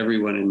families, and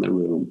everyone in the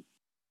room.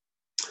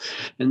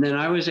 And then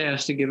I was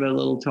asked to give a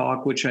little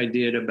talk, which I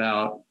did,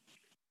 about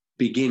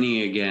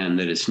beginning again,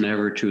 that it's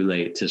never too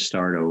late to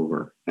start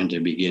over and to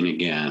begin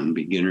again,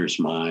 beginner's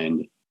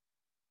mind,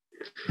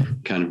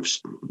 kind of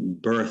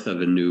birth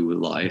of a new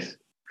life.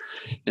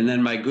 And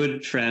then my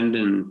good friend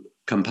and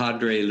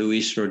compadre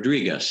Luis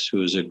Rodriguez,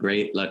 who is a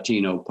great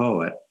Latino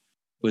poet,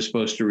 was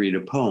supposed to read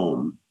a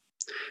poem.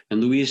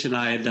 And Luis and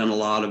I had done a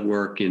lot of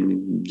work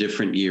in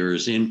different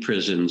years in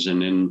prisons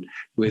and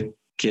with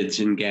kids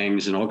in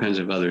gangs and all kinds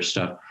of other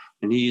stuff.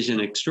 And he's an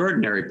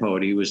extraordinary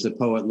poet. He was the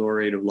poet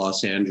laureate of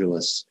Los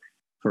Angeles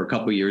for a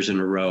couple of years in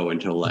a row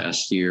until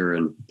last year,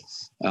 and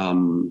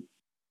an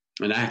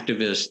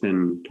activist.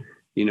 And,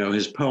 you know,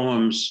 his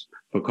poems,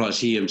 because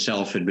he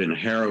himself had been a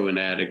heroin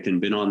addict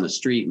and been on the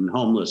street and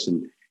homeless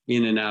and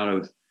in and out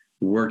of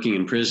working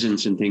in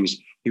prisons and things,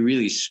 he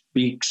really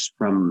speaks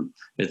from,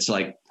 it's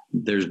like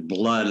there's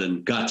blood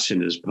and guts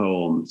in his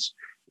poems.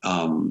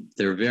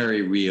 They're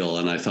very real.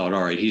 And I thought,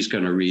 all right, he's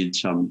going to read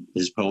some,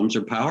 his poems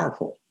are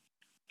powerful.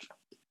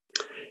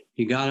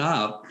 He got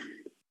up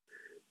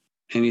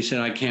and he said,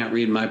 I can't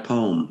read my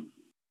poem.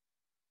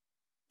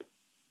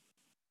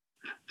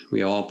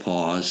 We all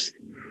paused.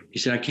 He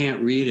said, I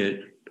can't read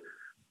it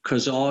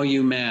because all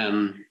you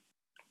men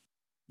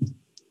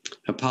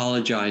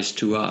apologize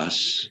to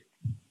us,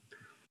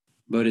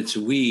 but it's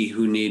we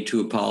who need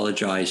to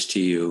apologize to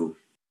you.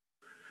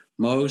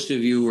 Most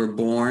of you were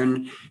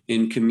born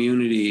in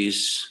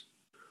communities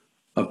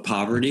of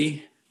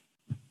poverty,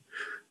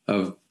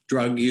 of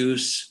drug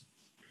use,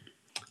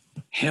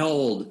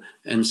 held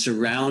and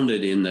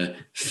surrounded in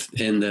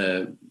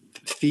the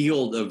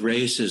field of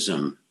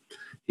racism,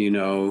 you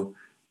know,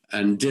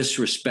 and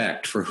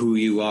disrespect for who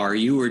you are.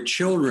 You were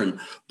children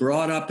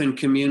brought up in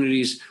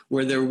communities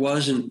where there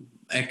wasn't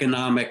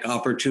economic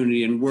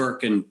opportunity and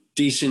work and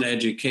decent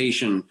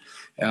education.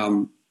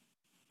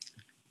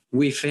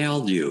 We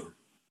failed you.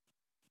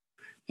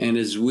 And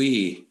it's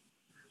we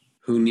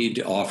who need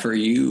to offer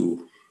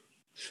you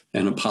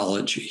an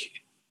apology.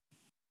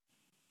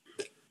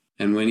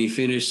 And when he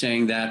finished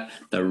saying that,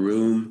 the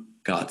room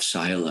got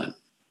silent.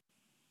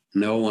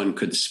 No one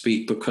could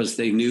speak because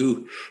they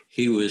knew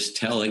he was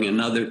telling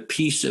another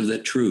piece of the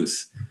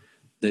truth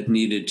that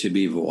needed to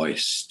be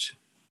voiced.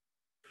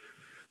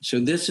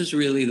 So this is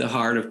really the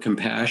heart of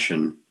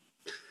compassion,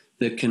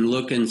 that can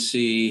look and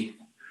see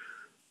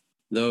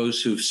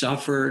those who've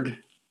suffered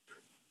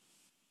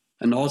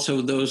and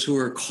also those who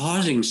are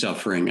causing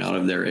suffering out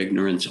of their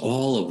ignorance,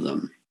 all of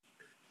them,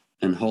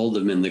 and hold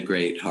them in the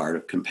great heart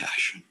of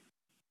compassion.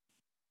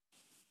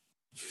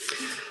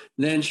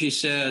 Then she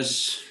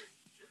says,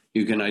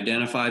 you can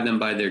identify them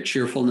by their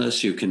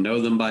cheerfulness. You can know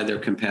them by their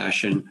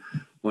compassion.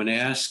 When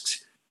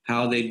asked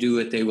how they do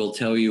it, they will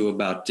tell you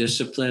about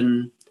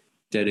discipline,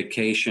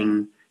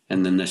 dedication,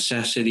 and the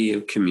necessity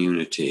of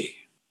community.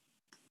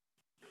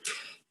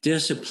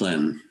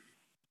 Discipline.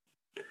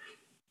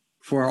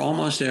 For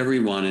almost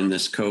everyone in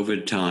this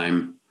COVID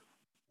time,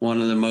 one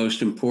of the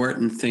most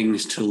important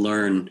things to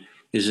learn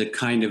is a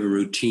kind of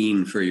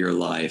routine for your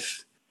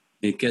life.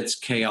 It gets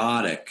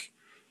chaotic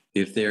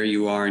if there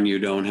you are and you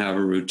don't have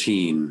a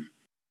routine,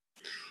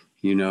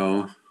 you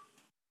know.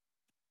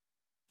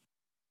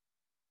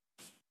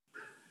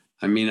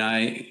 I mean,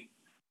 I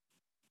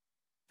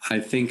I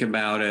think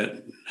about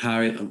it,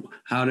 how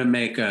to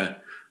make a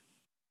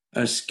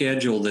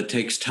schedule that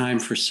takes time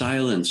for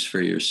silence for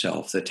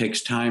yourself, that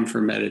takes time for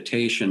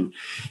meditation.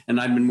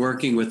 And I've been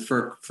working with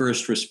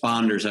first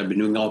responders. I've been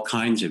doing all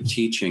kinds of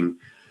teaching,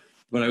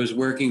 but I was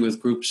working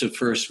with groups of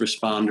first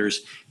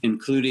responders,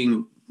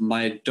 including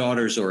my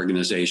daughter's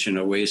organization,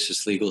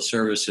 Oasis Legal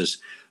Services,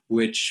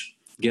 which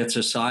gets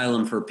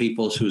asylum for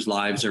people whose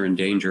lives are in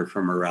danger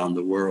from around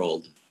the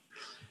world.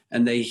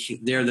 And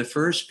they're the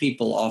first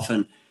people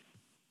often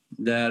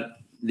that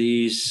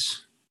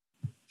these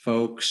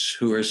folks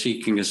who are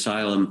seeking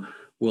asylum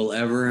will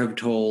ever have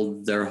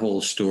told their whole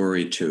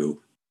story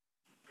to,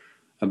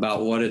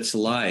 about what it's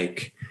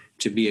like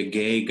to be a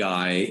gay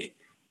guy,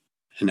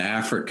 an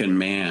African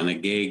man, a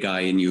gay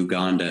guy in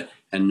Uganda,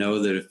 and know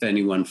that if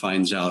anyone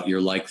finds out,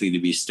 you're likely to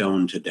be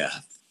stoned to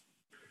death.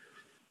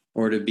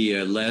 Or to be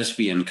a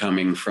lesbian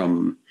coming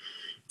from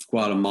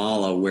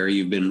Guatemala where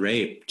you've been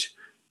raped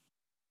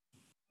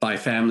by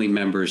family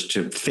members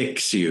to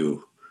fix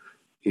you,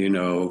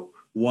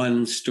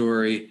 one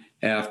story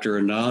after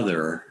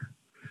another.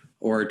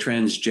 Or a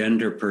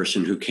transgender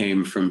person who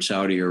came from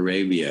Saudi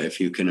Arabia, if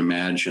you can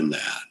imagine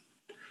that,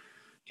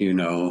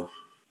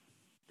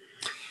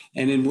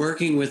 And in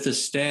working with the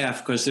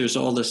staff, because there's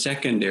all the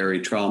secondary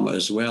trauma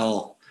as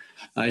well,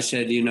 I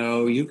said,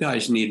 you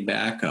guys need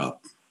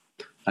backup.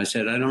 I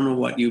said, I don't know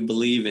what you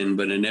believe in,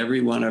 but in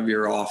every one of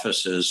your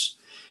offices,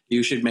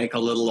 you should make a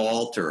little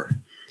altar,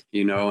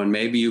 and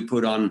maybe you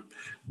put on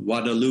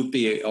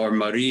Guadalupe or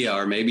Maria,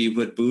 or maybe you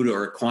put Buddha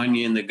or Kuan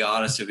Yin, the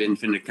goddess of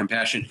infinite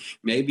compassion.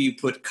 Maybe you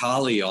put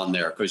Kali on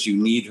there because you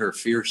need her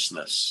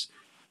fierceness,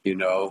 I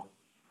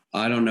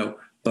don't know,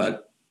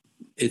 but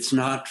it's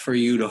not for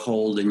you to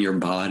hold in your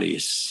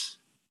bodies.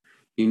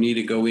 You need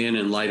to go in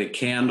and light a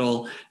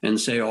candle and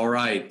say, all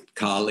right,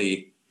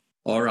 Kali,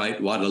 all right,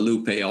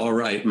 Guadalupe, all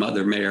right,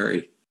 Mother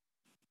Mary,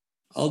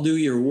 I'll do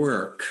your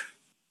work.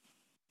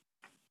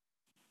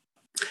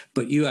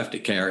 But you have to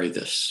carry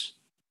this.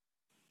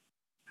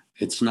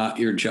 It's not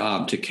your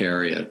job to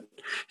carry it.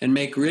 And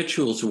make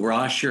rituals,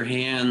 wash your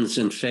hands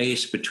and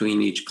face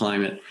between each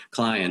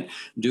client.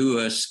 Do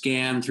a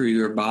scan through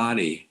your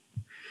body.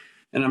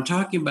 And I'm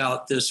talking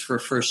about this for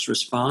first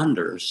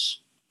responders,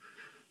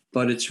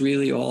 but it's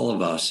really all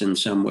of us in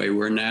some way.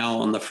 We're now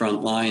on the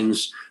front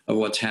lines of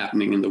what's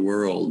happening in the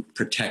world,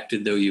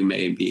 protected though you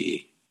may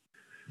be.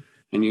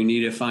 And you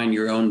need to find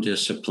your own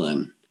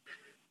discipline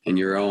and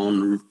your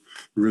own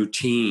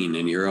routine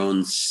and your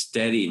own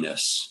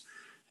steadiness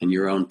and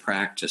your own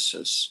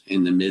practices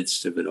in the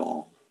midst of it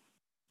all.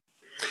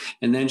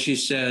 And then she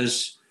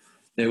says,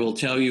 they will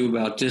tell you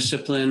about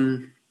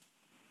discipline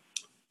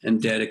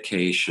and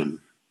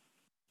dedication.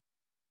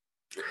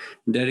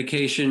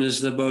 Dedication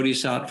is the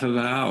bodhisattva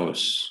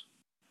vows.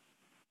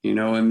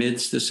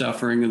 Amidst the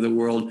suffering of the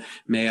world,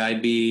 may I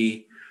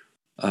be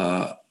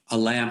a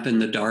lamp in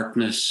the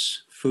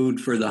darkness,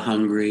 food for the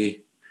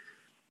hungry,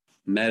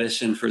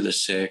 medicine for the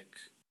sick,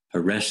 a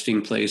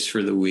resting place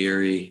for the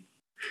weary.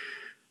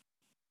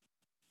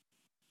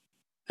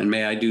 And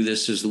may I do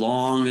this as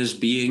long as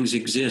beings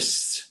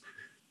exist,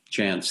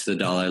 chants the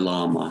Dalai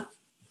Lama,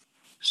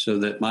 so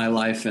that my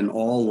life and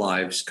all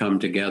lives come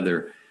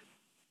together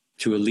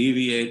to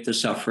alleviate the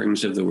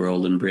sufferings of the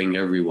world and bring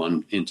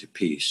everyone into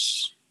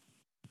peace.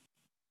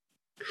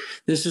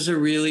 This is a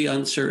really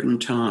uncertain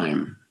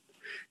time,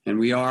 and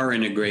we are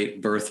in a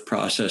great birth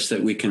process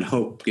that we can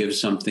hope gives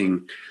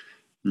something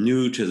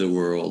new to the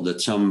world, that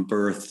some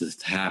birth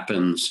that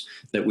happens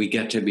that we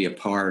get to be a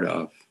part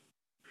of.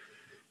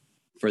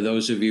 For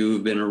those of you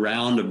who've been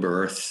around a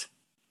birth,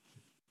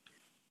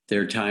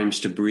 there are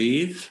times to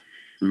breathe.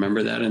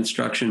 Remember that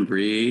instruction,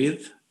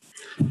 breathe.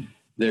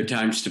 There are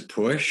times to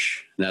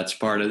push. That's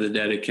part of the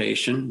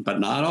dedication, but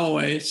not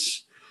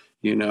always,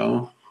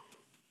 And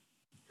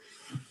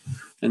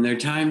there are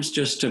times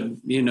just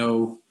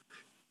to,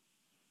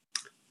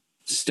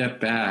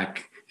 step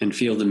back and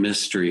feel the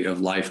mystery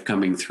of life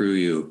coming through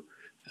you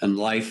and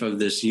life of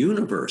this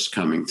universe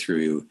coming through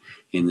you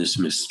in this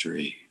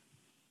mystery.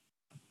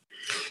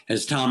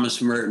 As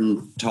Thomas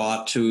Merton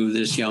taught to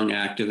this young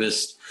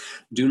activist,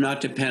 do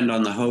not depend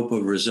on the hope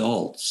of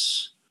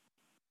results,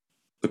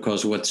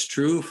 because what's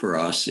true for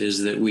us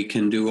is that we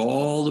can do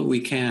all that we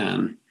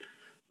can,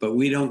 but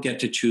we don't get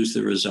to choose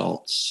the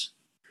results.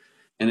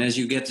 And as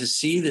you get to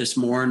see this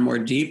more and more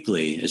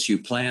deeply, as you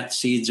plant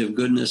seeds of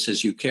goodness,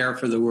 as you care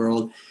for the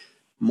world,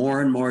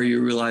 more and more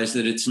you realize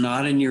that it's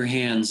not in your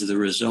hands, the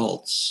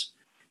results,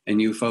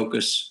 and you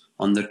focus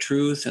on the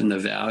truth and the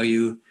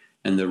value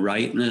and the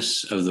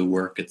rightness of the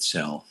work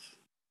itself.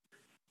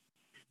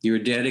 You're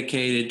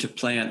dedicated to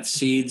plant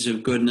seeds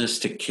of goodness,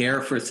 to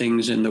care for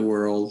things in the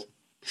world.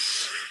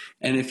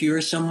 And if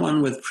you're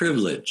someone with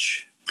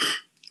privilege,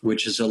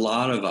 which is a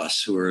lot of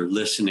us who are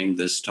listening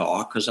to this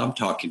talk, because I'm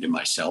talking to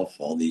myself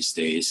all these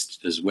days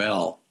as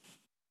well,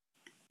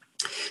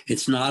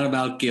 it's not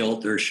about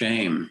guilt or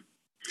shame.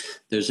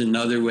 There's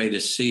another way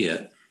to see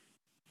it.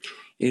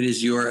 It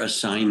is your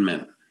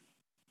assignment.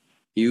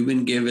 You've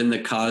been given the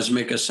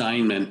cosmic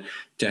assignment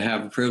to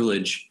have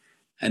privilege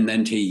and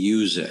then to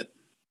use it.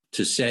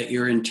 to set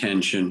your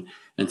intention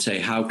and say,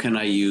 how can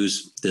I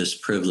use this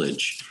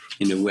privilege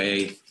in a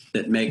way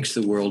that makes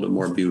the world a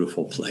more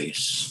beautiful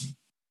place?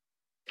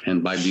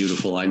 And by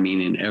beautiful, I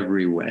mean in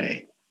every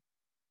way,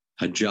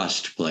 a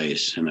just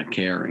place and a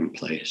caring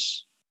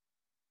place.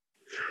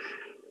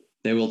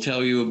 They will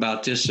tell you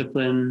about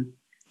discipline,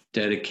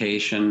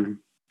 dedication,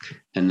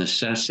 and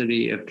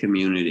necessity of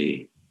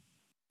community.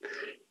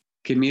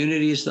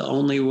 Community is the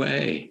only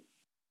way.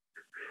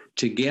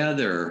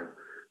 Together,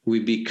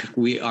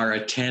 we are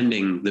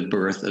attending the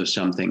birth of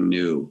something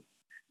new,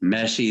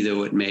 messy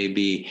though it may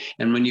be.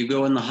 And when you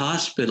go in the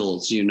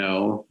hospitals,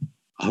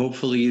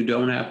 hopefully you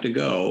don't have to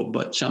go,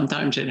 but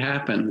sometimes it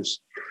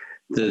happens.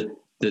 The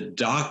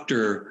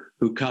doctor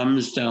who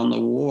comes down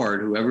the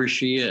ward, whoever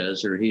she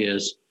is or he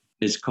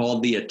is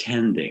called the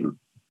attending,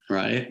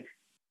 right?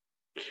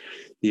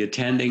 The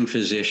attending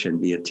physician,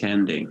 the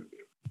attending.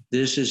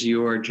 This is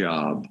your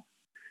job.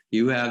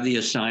 You have the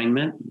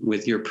assignment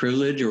with your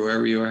privilege or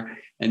wherever you are,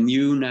 and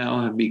you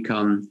now have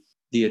become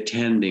the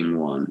attending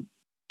one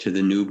to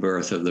the new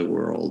birth of the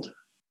world.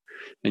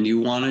 And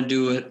you want to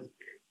do it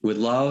with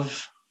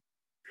love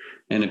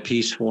and a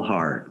peaceful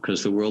heart,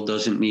 because the world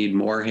doesn't need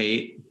more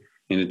hate,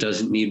 and it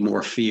doesn't need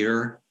more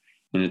fear,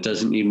 and it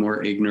doesn't need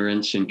more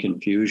ignorance and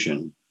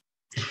confusion.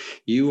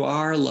 You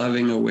are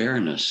loving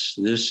awareness.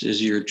 This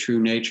is your true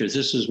nature.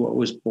 This is what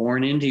was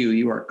born into you.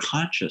 You are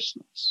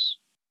consciousness.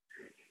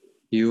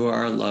 You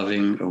are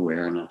loving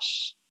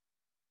awareness.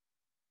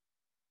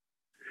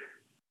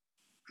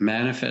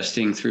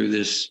 Manifesting through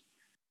this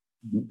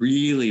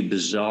really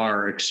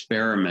bizarre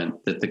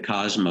experiment that the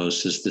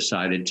cosmos has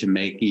decided to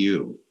make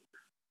you.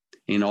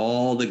 In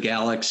all the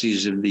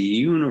galaxies of the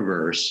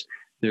universe,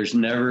 there's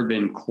never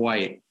been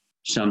quite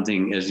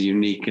something as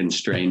unique and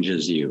strange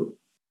as you.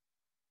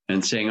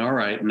 And saying, all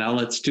right, now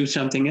let's do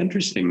something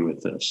interesting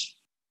with this.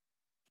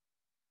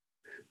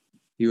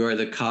 You are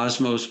the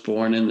cosmos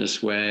born in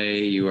this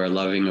way. You are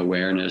loving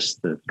awareness,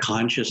 the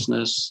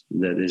consciousness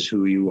that is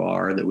who you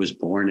are, that was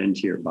born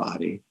into your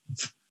body.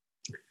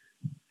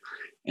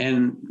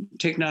 And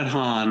Thich Nhat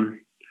Hanh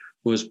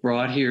was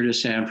brought here to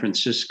San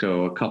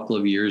Francisco a couple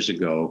of years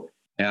ago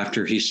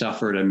after he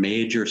suffered a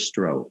major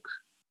stroke.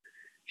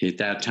 At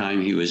that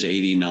time, he was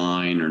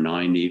 89 or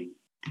 90.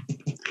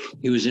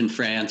 He was in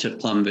France at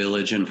Plum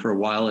Village and for a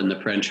while in the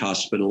French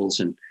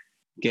hospitals and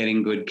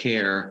getting good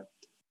care.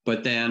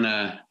 But then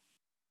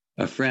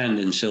a friend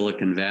in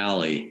Silicon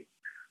Valley,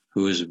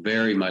 who was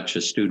very much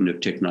a student of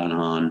Thich Nhat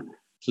Hanh,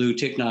 flew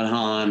Thich Nhat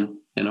Hanh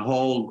and a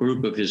whole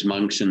group of his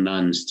monks and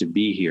nuns to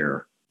be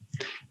here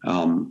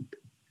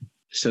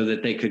so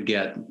that they could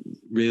get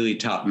really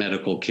top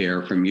medical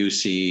care from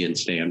UC and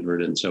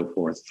Stanford and so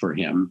forth for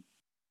him.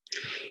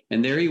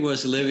 And there he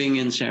was living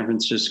in San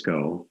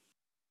Francisco,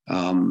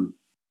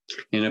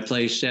 in a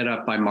place set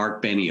up by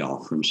Mark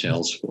Benioff from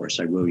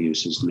Salesforce. I will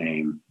use his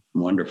name,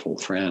 wonderful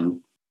friend.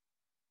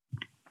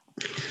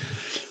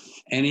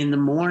 And in the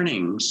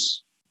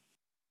mornings,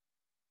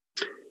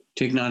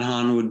 Thich Nhat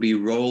Hanh would be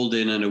rolled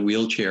in a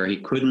wheelchair. He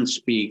couldn't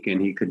speak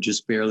and he could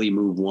just barely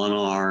move one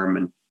arm,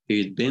 and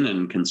he'd been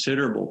in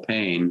considerable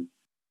pain.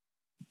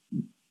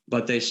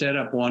 But they set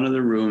up one of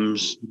the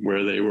rooms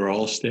where they were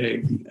all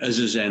staying as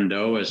a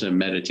zendo, as a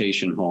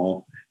meditation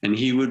hall, and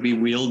he would be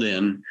wheeled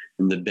in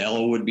and the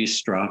bell would be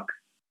struck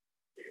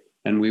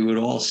and we would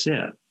all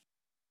sit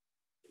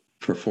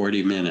for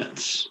 40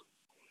 minutes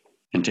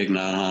and Thich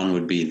Nhat Hanh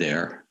would be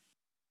there.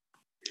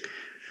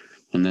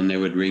 And then they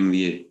would ring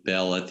the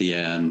bell at the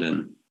end.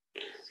 And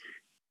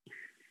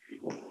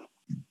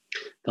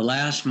the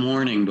last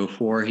morning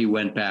before he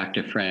went back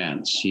to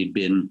France, he'd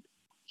been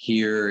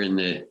here in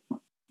the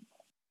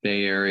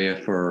Bay Area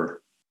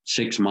for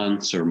 6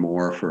 months or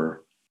more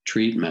for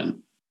treatment.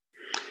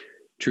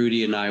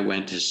 Trudy and I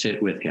went to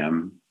sit with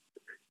him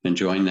and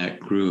join that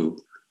group.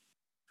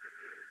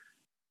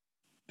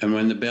 And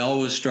when the bell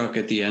was struck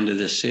at the end of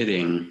the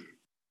sitting,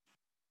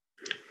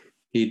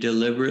 he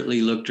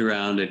deliberately looked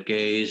around and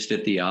gazed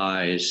at the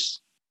eyes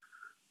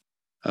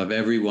of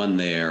everyone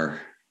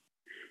there.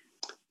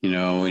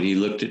 And he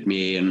looked at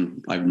me,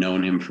 and I've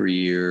known him for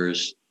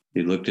years.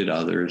 He looked at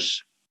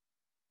others.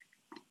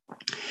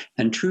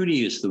 And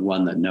Trudy is the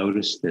one that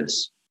noticed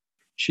this.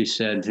 She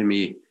said to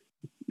me,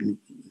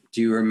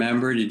 "Do you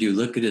remember, did you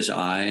look at his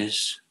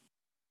eyes?"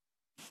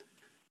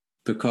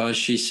 Because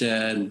she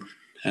said,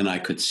 and I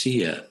could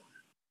see it,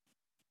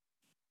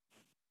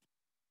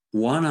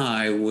 one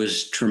eye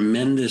was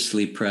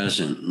tremendously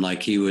present,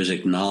 like he was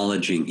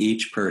acknowledging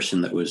each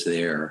person that was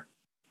there.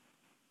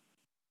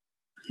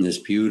 And this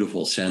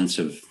beautiful sense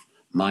of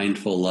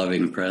mindful,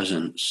 loving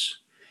presence.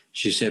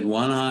 She said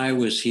one eye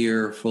was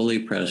here fully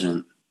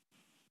present,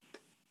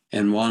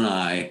 and one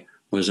eye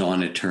was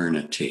on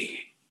eternity.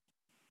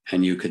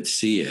 And you could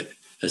see it,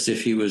 as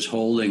if he was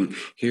holding,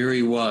 here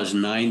he was,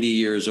 90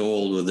 years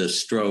old with a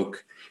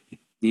stroke.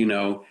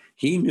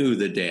 He knew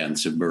the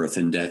dance of birth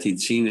and death.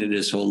 He'd seen it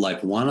his whole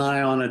life. One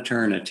eye on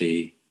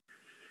eternity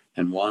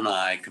and one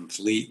eye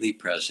completely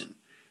present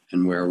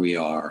and where we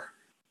are.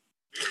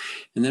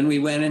 And then we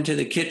went into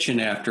the kitchen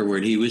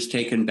afterward. He was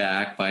taken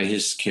back by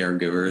his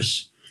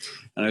caregivers.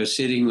 And I was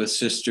sitting with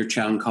Sister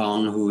Chang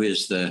Kong, who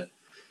is the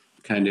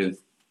kind of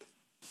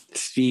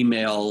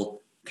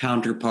female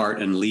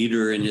counterpart and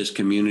leader in his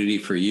community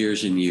for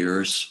years and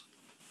years.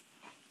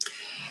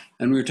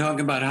 And we were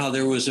talking about how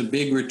there was a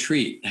big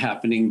retreat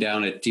happening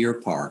down at Deer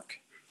Park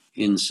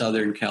in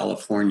Southern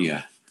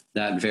California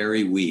that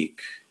very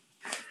week.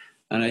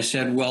 And I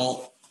said,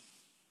 well,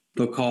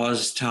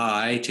 because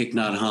Thich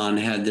Nhat Hanh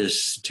had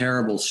this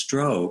terrible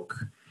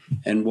stroke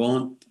and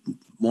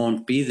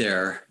won't be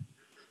there,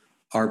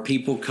 are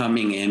people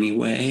coming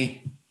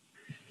anyway?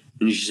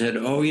 And she said,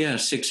 oh yeah,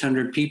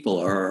 600 people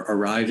are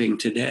arriving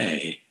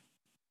today.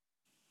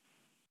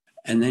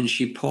 And then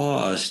she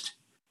paused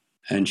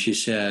and she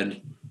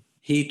said,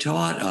 he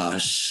taught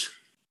us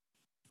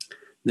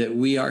that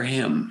we are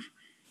him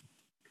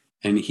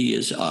and he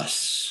is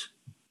us.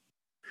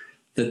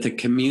 That the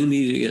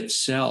community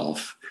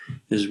itself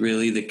is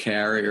really the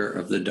carrier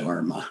of the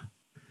Dharma.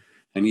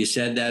 And he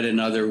said that in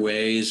other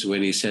ways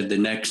when he said the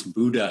next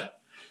Buddha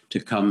to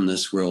come in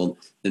this world,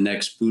 the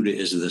next Buddha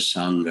is the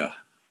Sangha.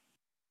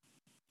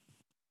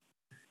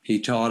 He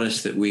taught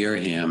us that we are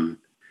him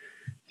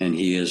and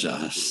he is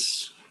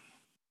us.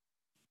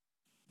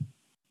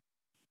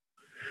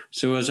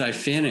 So as I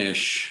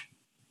finish,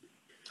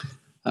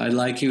 I'd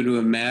like you to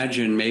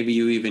imagine, maybe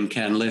you even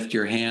can lift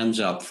your hands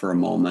up for a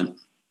moment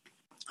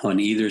on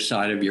either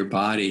side of your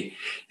body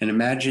and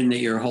imagine that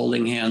you're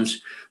holding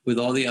hands with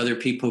all the other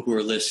people who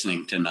are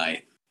listening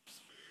tonight.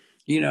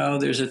 You know,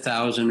 there's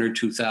 1,000 or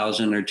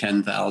 2,000 or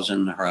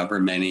 10,000, however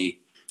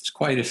many. It's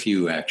quite a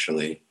few,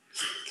 actually.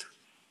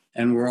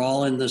 And we're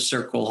all in the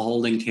circle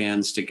holding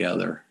hands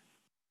together.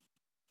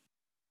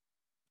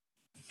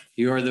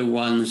 You're the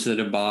ones that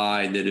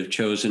abide, that have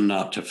chosen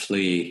not to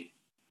flee,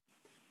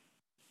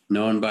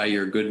 known by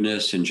your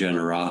goodness and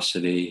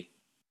generosity,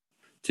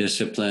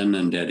 discipline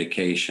and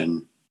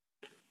dedication,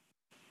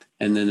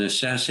 and the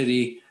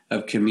necessity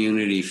of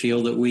community.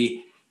 Feel that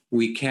we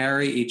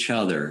carry each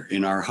other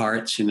in our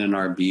hearts and in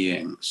our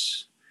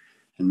beings.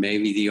 And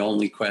maybe the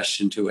only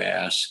question to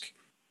ask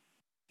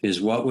is,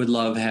 what would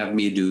love have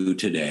me do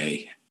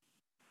today?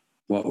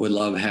 What would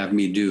love have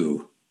me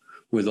do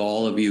with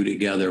all of you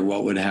together?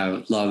 What would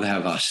love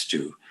have us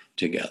do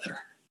together?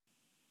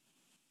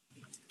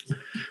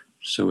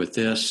 So with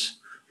this,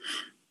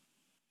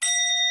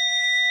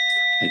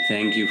 I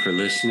thank you for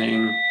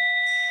listening.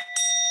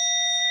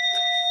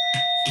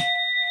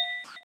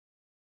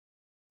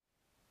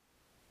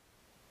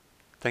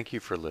 Thank you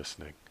for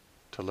listening.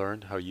 To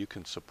learn how you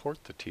can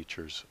support the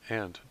teachers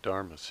and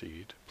Dharma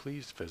Seed,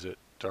 please visit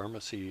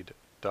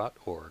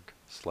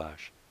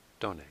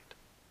dharmaseed.org/donate.